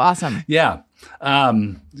 running it. Oh, awesome. Yeah.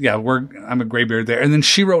 I'm a graybeard there. And then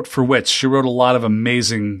she wrote for Wits. She wrote a lot of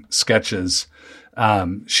amazing sketches.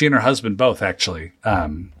 She and her husband both actually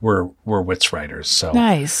were Wits writers. So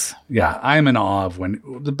Nice. yeah, I'm in awe of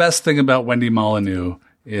the best thing about Wendy Molyneux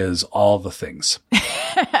is all the things. You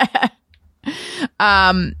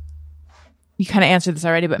kind of answered this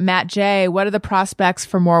already, but Matt J., what are the prospects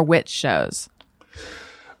for more Wits shows?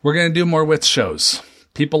 We're going to do more Wits shows.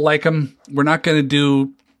 People like them. We're not going to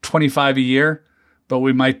do 25 a year, but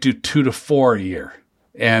we might do 2 to 4 a year.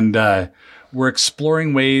 And we're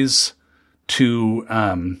exploring ways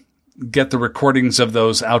to get the recordings of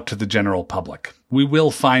those out to the general public. We will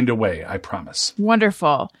find a way, I promise.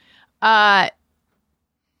 Wonderful.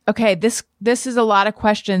 Okay, this is a lot of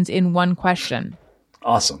questions in one question.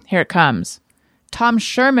 Awesome. Here it comes. Tom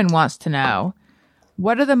Sherman wants to know,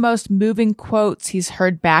 what are the most moving quotes he's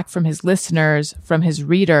heard back from his listeners, from his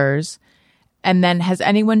readers? And then, has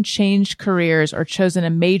anyone changed careers or chosen a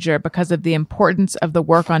major because of the importance of the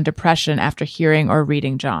work on depression after hearing or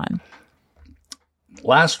reading John?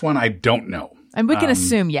 Last one, I don't know. And we can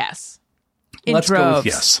assume yes. In let's go with droves.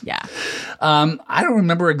 yes. Yeah. I don't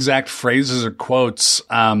remember exact phrases or quotes,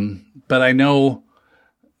 but I know,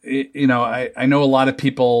 I know a lot of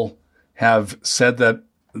people have said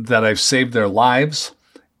that I've saved their lives,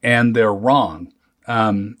 and they're wrong.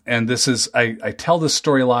 And this is, I tell this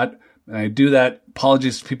story a lot, and I do that.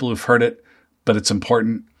 Apologies to people who've heard it, but it's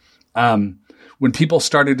important. When people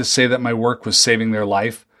started to say that my work was saving their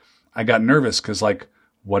life, I got nervous because, like,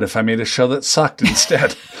 what if I made a show that sucked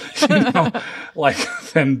instead?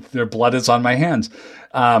 Then their blood is on my hands.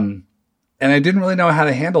 And I didn't really know how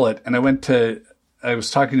to handle it. And I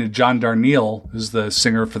was talking to John Darnielle, who's the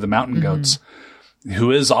singer for the Mountain Goats,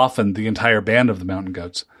 who is often the entire band of the Mountain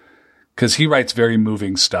Goats, because he writes very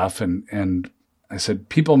moving stuff. And I said,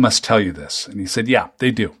 people must tell you this. And he said, yeah,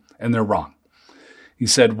 they do. And they're wrong. He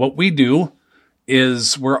said, what we do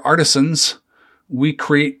is we're artisans. We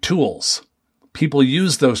create tools. People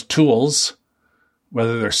use those tools,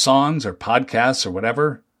 whether they're songs or podcasts or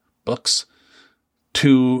whatever, books,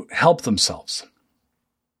 to help themselves.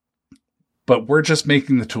 But we're just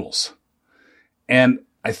making the tools. And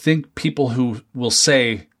I think people who will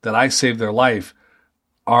say that I saved their life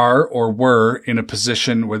are or were in a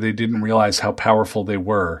position where they didn't realize how powerful they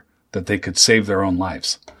were, that they could save their own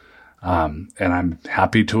lives. And I'm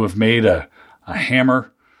happy to have made a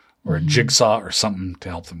hammer or a jigsaw or something to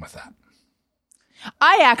help them with that.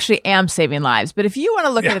 I actually am saving lives, but if you want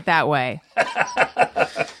to look at it that way,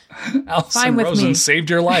 Allison Fine with Rosen me.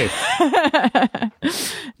 saved your life.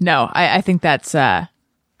 no, I think that's, I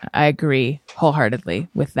agree wholeheartedly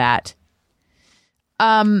with that.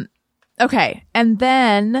 Okay. And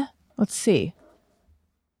then let's see.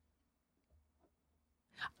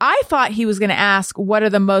 I thought he was going to ask, what are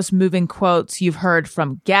the most moving quotes you've heard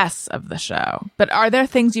from guests of the show? But are there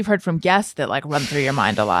things you've heard from guests that like run through your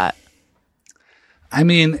mind a lot? I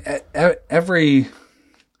mean, every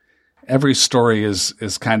story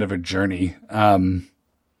is kind of a journey. I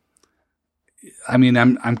mean,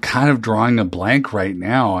 I'm kind of drawing a blank right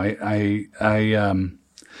now. I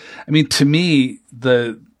mean, to me,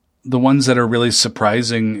 the ones that are really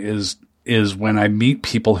surprising is when I meet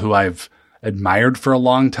people who I've admired for a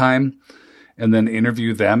long time and then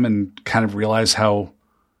interview them and kind of realize how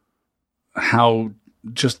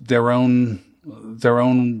just their own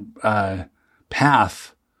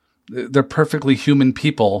path, they're perfectly human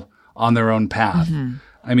people on their own path. Mm-hmm.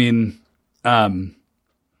 I mean,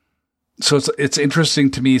 so it's interesting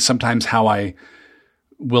to me sometimes how I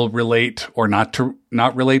will relate or not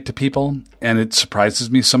relate to people. And it surprises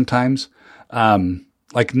me sometimes.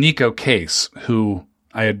 Like Nico Case, who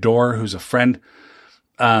I adore, who's a friend.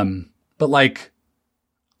 But like,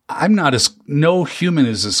 no human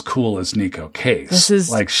is as cool as Nico Case. This is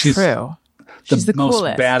like true. She's the most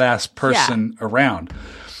coolest. badass person around.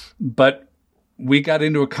 But we got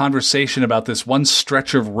into a conversation about this one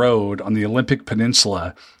stretch of road on the Olympic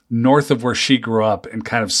Peninsula, north of where she grew up and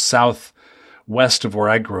kind of southwest of where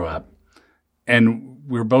I grew up. And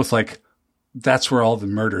we were both like, that's where all the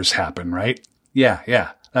murders happen, right?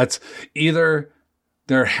 Yeah. That's either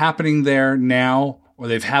they're happening there now or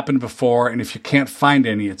they've happened before. And if you can't find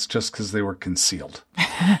any, it's just because they were concealed.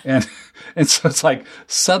 and so it's like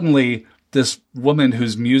suddenly this woman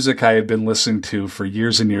whose music I had been listening to for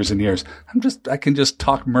years and years and years, I can just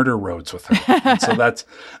talk murder roads with her. And so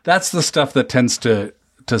that's the stuff that tends to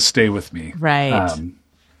stay with me. Right.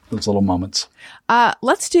 Those little moments.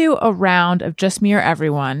 Let's do a round of Just Me or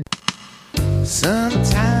Everyone.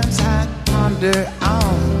 Sometimes I ponder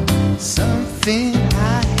on something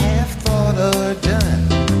I have thought or done.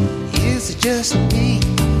 Is it just me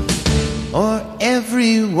or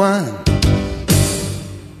everyone?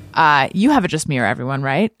 You have a Just Me or Everyone,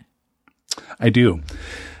 right? I do.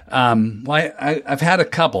 Well, I've had a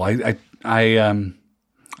couple. I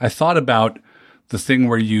thought about the thing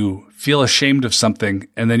where you feel ashamed of something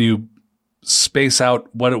and then you space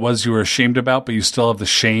out what it was you were ashamed about, but you still have the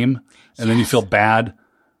shame. And then you feel bad.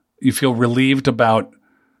 You feel relieved about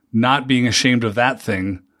not being ashamed of that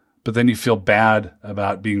thing, but then you feel bad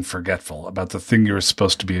about being forgetful about the thing you were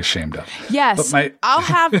supposed to be ashamed of. Yes. I'll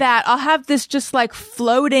have that. I'll have this just like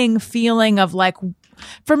floating feeling of like,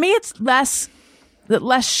 for me, it's less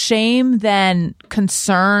shame than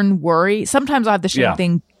concern, worry. Sometimes I'll have the shame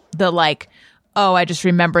thing, the like, oh, I just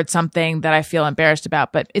remembered something that I feel embarrassed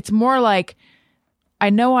about. But it's more like, I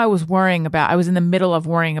know I was in the middle of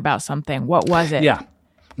worrying about something. What was it? Yeah.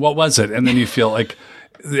 What was it? And then you feel like,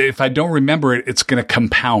 if I don't remember it, it's going to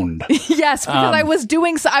compound. Yes, because I was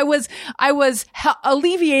doing so. I was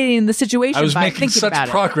alleviating the situation. I was by making thinking such about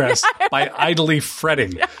progress by idly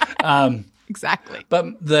fretting. Exactly.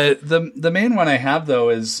 But the main one I have though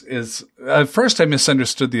is at first I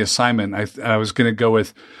misunderstood the assignment. I was going to go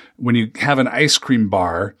with when you have an ice cream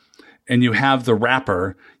bar and you have the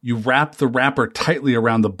wrapper, you wrap the wrapper tightly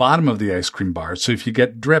around the bottom of the ice cream bar. So if you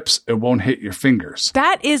get drips, it won't hit your fingers.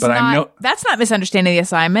 That's not misunderstanding the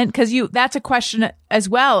assignment, because that's a question as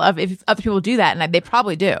well of if other people do that, and they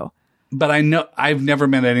probably do. But I know I've never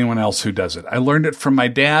met anyone else who does it. I learned it from my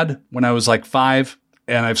dad when I was like 5,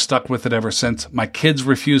 and I've stuck with it ever since. My kids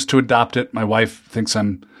refuse to adopt it. My wife thinks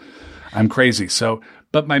I'm crazy. So,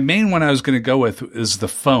 but my main one I was going to go with is the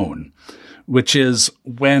phone, which is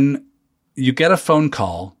when you get a phone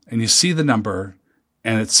call and you see the number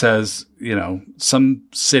and it says, some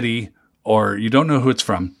city or you don't know who it's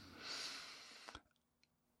from.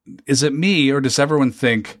 Is it me or does everyone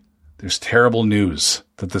think there's terrible news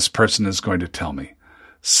that this person is going to tell me?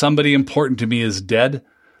 Somebody important to me is dead.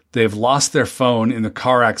 They've lost their phone in the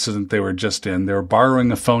car accident they were just in. They were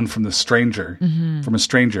borrowing a phone from a stranger.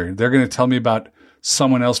 They're going to tell me about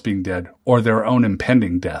someone else being dead or their own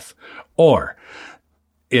impending death. Or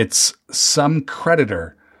it's some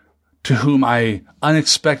creditor to whom I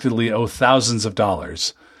unexpectedly owe thousands of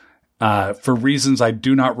dollars for reasons I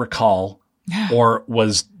do not recall or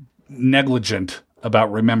was negligent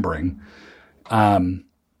about remembering. And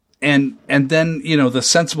then, the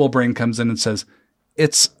sensible brain comes in and says,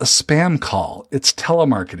 it's a spam call. It's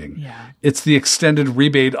telemarketing. Yeah. It's the extended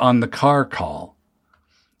rebate on the car call.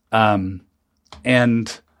 And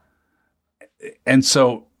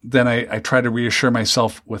so then I try to reassure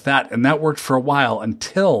myself with that. And that worked for a while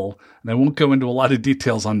until, and I won't go into a lot of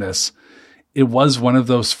details on this, it was one of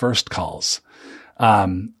those first calls.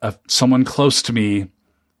 Someone close to me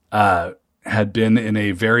had been in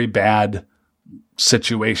a very bad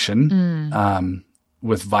situation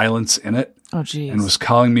with violence in it. Oh, geez. And was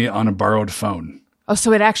calling me on a borrowed phone. Oh,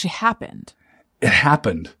 so it actually happened. It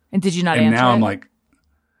happened. And did you not and answer now it? I'm like,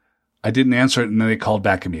 I didn't answer it, and then they called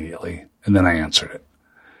back immediately, and then I answered it.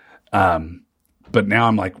 But now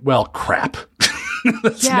I'm like, well, crap.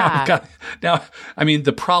 Yeah.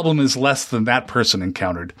 The problem is less than that person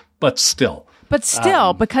encountered, but still.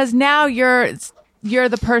 Because now you're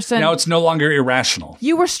the person. Now it's no longer irrational.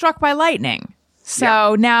 You were struck by lightning.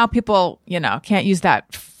 So now people, can't use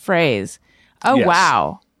that phrase. Oh, Yes.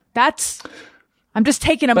 wow. I'm just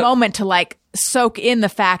taking a moment to like soak in the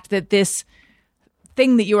fact that this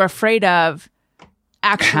thing that you were afraid of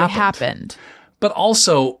actually happened. But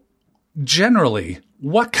also, generally,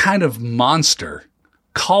 what kind of monster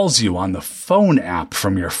calls you on the phone app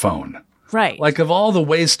from your phone? Right. Like, of all the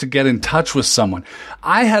ways to get in touch with someone,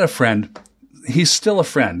 I had a friend. He's still a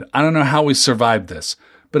friend. I don't know how we survived this,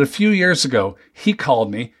 but a few years ago, he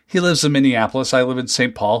called me. He lives in Minneapolis. I live in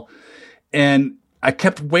St. Paul. And I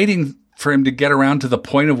kept waiting for him to get around to the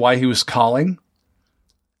point of why he was calling.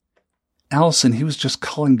 Allison, he was just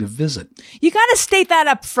calling to visit. You got to state that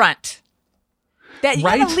up front. That you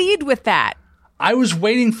got Right? to lead with that. I was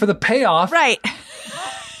waiting for the payoff. Right.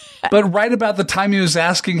 But right about the time he was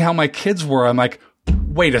asking how my kids were, I'm like,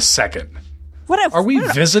 wait a second. What Are we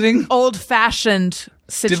visiting? old-fashioned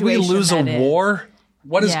situation? Did we lose a that is. war?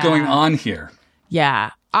 What is Yeah. going on here?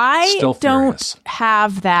 Yeah. I Still don't furious.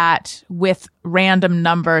 have that with random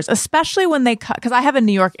numbers, especially when they cut, because I have a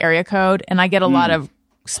New York area code and I get a lot of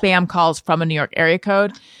spam calls from a New York area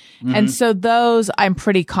code. And so those I'm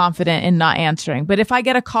pretty confident in not answering. But if I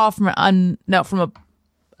get a call from from a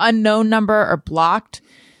unknown number or blocked,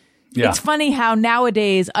 Yeah. it's funny how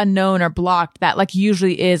nowadays unknown or blocked, that like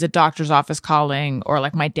usually is a doctor's office calling or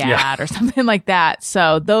like my dad Yeah. or something like that.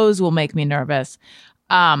 So those will make me nervous.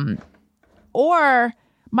 Or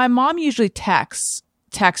my mom usually texts.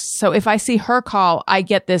 So if I see her call, I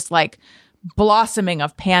get this like blossoming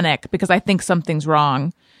of panic because I think something's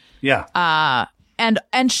wrong. Yeah.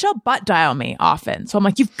 And she'll butt dial me often. So I'm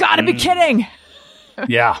like, you've got to be kidding.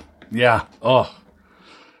 Yeah. Yeah. Oh.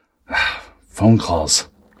 Phone calls.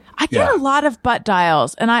 I get Yeah. a lot of butt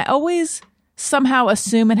dials, and I always somehow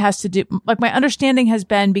assume it has to do, like my understanding has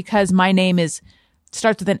been because my name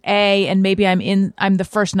starts with an A, and maybe I'm the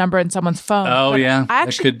first number in someone's phone. Oh, But yeah. I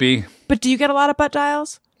It could be. But do you get a lot of butt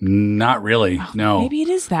dials? Not really. No. Maybe it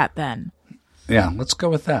is that then. Yeah. Let's go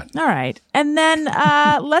with that. All right. And then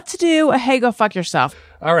let's do a hey, go fuck yourself.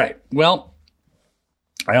 All right. Well,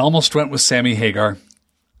 I almost went with Sammy Hagar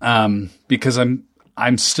because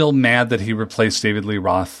I'm still mad that he replaced David Lee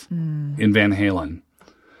Roth in Van Halen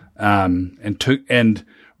and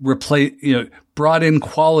brought in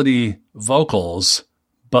quality vocals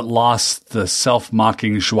but lost the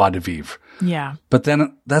self-mocking joie de vivre. Yeah. But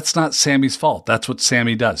then that's not Sammy's fault. That's what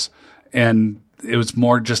Sammy does. And it was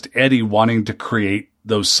more just Eddie wanting to create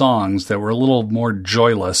those songs that were a little more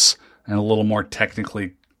joyless and a little more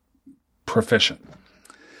technically proficient.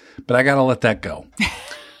 But I got to let that go.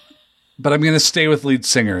 But I'm going to stay with lead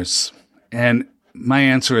singers. And my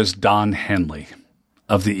answer is Don Henley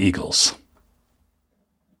of the Eagles.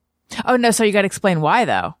 Oh, no. So you got to explain why,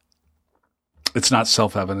 though. It's not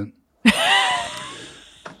self-evident.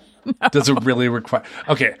 Does it really require?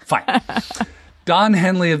 Okay, fine. Don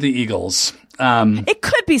Henley of the Eagles. It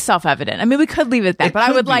could be self-evident. I mean, we could leave it at that, It but I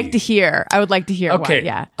could would like be. to hear. Okay. Why.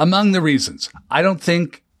 Yeah. Among the reasons, I don't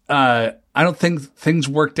think things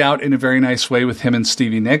worked out in a very nice way with him and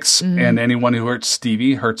Stevie Nicks, and anyone who hurts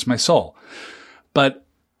Stevie hurts my soul.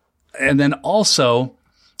 And then also,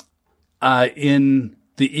 in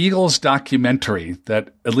the Eagles documentary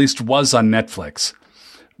that at least was on Netflix,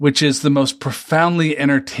 which is the most profoundly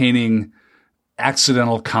entertaining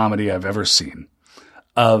accidental comedy I've ever seen,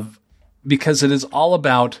 because it is all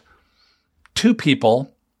about two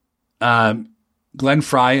people, Glenn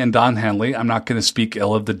Frey and Don Henley. I'm not going to speak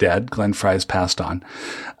ill of the dead. Glenn Frey has passed on,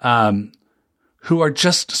 who are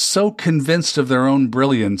just so convinced of their own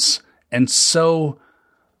brilliance and so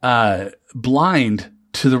blind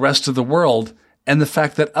to the rest of the world and the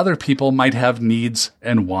fact that other people might have needs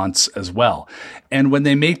and wants as well. And when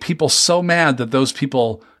they make people so mad that those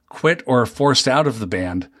people quit or are forced out of the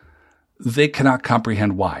band, they cannot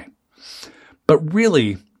comprehend why. But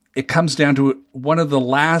really, it comes down to one of the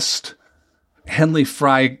last Henley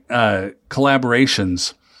Frey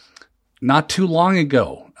collaborations. Not too long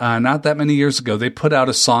ago, not that many years ago, they put out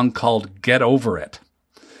a song called Get Over It,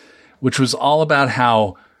 which was all about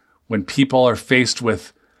how when people are faced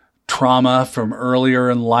with trauma from earlier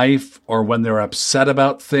in life, or when they're upset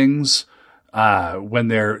about things, when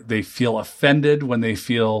they feel offended, when they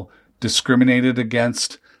feel discriminated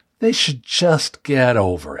against, they should just get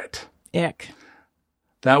over it. Ick.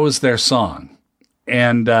 That was their song.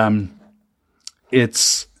 And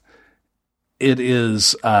it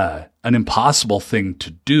is an impossible thing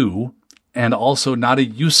to do, and also not a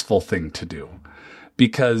useful thing to do,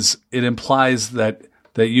 because it implies that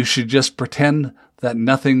you should just pretend that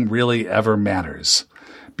nothing really ever matters,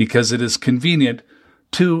 because it is convenient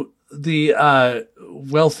to the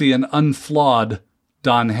wealthy and unflawed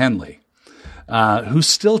Don Henley, who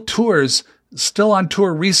still on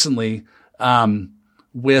tour recently,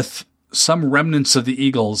 with some remnants of the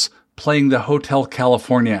Eagles playing the Hotel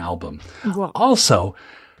California album. Whoa. Also,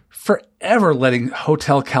 forever letting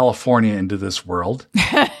Hotel California into this world.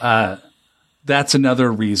 That's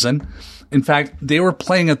another reason. In fact, they were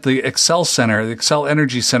playing at the Excel Center, the Excel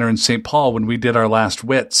Energy Center in St. Paul when we did our last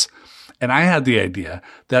Wits. And I had the idea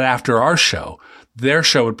that after our show, their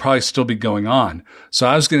show would probably still be going on. So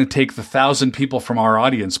I was going to take the 1,000 people from our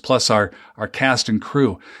audience plus our cast and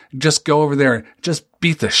crew and just go over there and just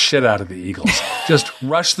beat the shit out of the Eagles. Just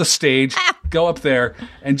rush the stage, go up there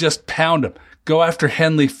and just pound them. Go after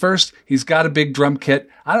Henley first. He's got a big drum kit.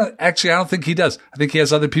 I don't think he does. I think he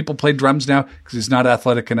has other people play drums now because he's not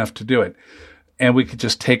athletic enough to do it. And we could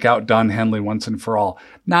just take out Don Henley once and for all.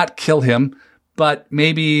 Not kill him, but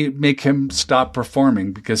maybe make him stop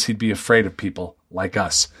performing because he'd be afraid of people like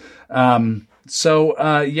us. I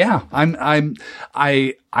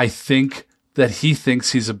think that he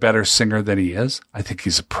thinks he's a better singer than he is. I think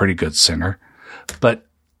he's a pretty good singer, but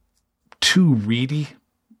too reedy,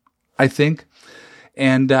 I think.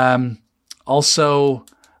 And also,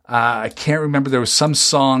 I can't remember. There was some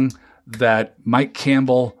song that Mike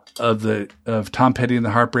Campbell of Tom Petty and the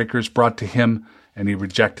Heartbreakers brought to him, and he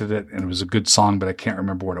rejected it. And it was a good song, but I can't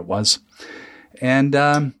remember what it was. And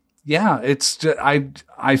it's just,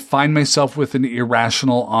 I find myself with an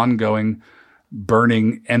irrational, ongoing,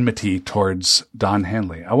 burning enmity towards Don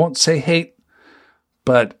Henley. I won't say hate,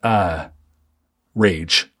 but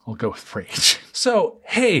rage. I'll go with rage. So,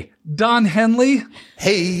 hey, Don Henley.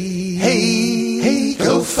 Hey,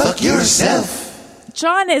 go fuck yourself.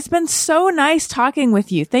 John, it's been so nice talking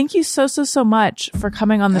with you. Thank you so much for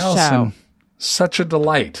coming on the Allison, show. Such a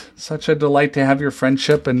delight. Such a delight to have your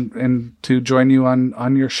friendship and to join you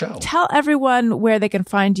on your show. Tell everyone where they can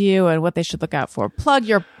find you and what they should look out for. Plug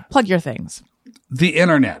your things. The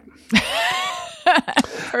internet.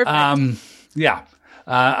 Perfect.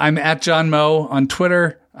 I'm at John Moe on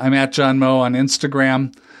Twitter. I'm at John Moe on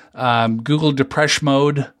Instagram. Google Depression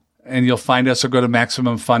Mode, and you'll find us, or go to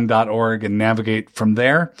MaximumFun.org and navigate from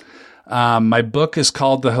there. My book is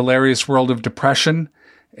called The Hilarious World of Depression,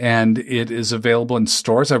 and it is available in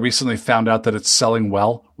stores. I recently found out that it's selling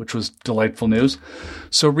well, which was delightful news.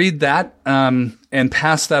 So read that and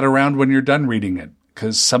pass that around when you're done reading it,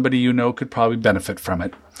 because somebody you know could probably benefit from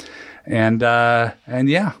it. And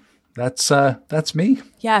yeah, that's me.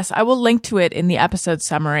 Yes, I will link to it in the episode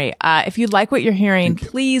summary. If you like what you're hearing,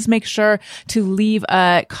 please make sure to leave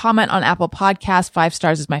a comment on Apple Podcasts. 5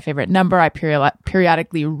 stars is my favorite number. I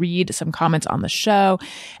periodically read some comments on the show.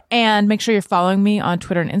 And make sure you're following me on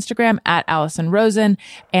Twitter and Instagram at Allison Rosen.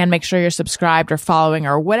 And make sure you're subscribed or following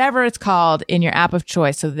or whatever it's called in your app of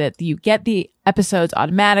choice so that you get the episodes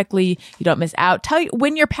automatically. You don't miss out.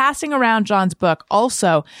 When you're passing around John's book,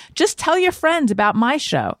 also, just tell your friends about my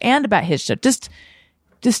show and about his show. Just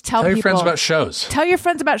tell your people, friends about shows. Tell your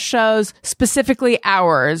friends about shows, specifically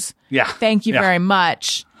ours. Yeah. Thank you very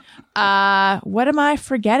much. What am I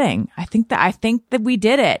forgetting? I think that we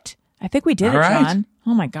did it. I think we did All it, right. John.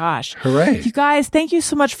 Oh my gosh. Hooray. You guys, thank you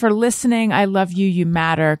so much for listening. I love you. You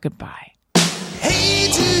matter. Goodbye.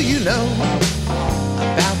 Hey, do you know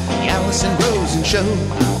about the Allison Rosen show?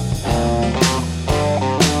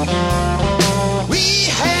 We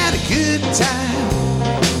had a good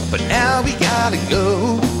time, but now we gotta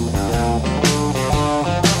go.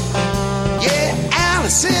 Yeah,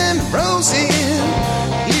 Allison Rosen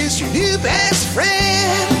is your new best friend.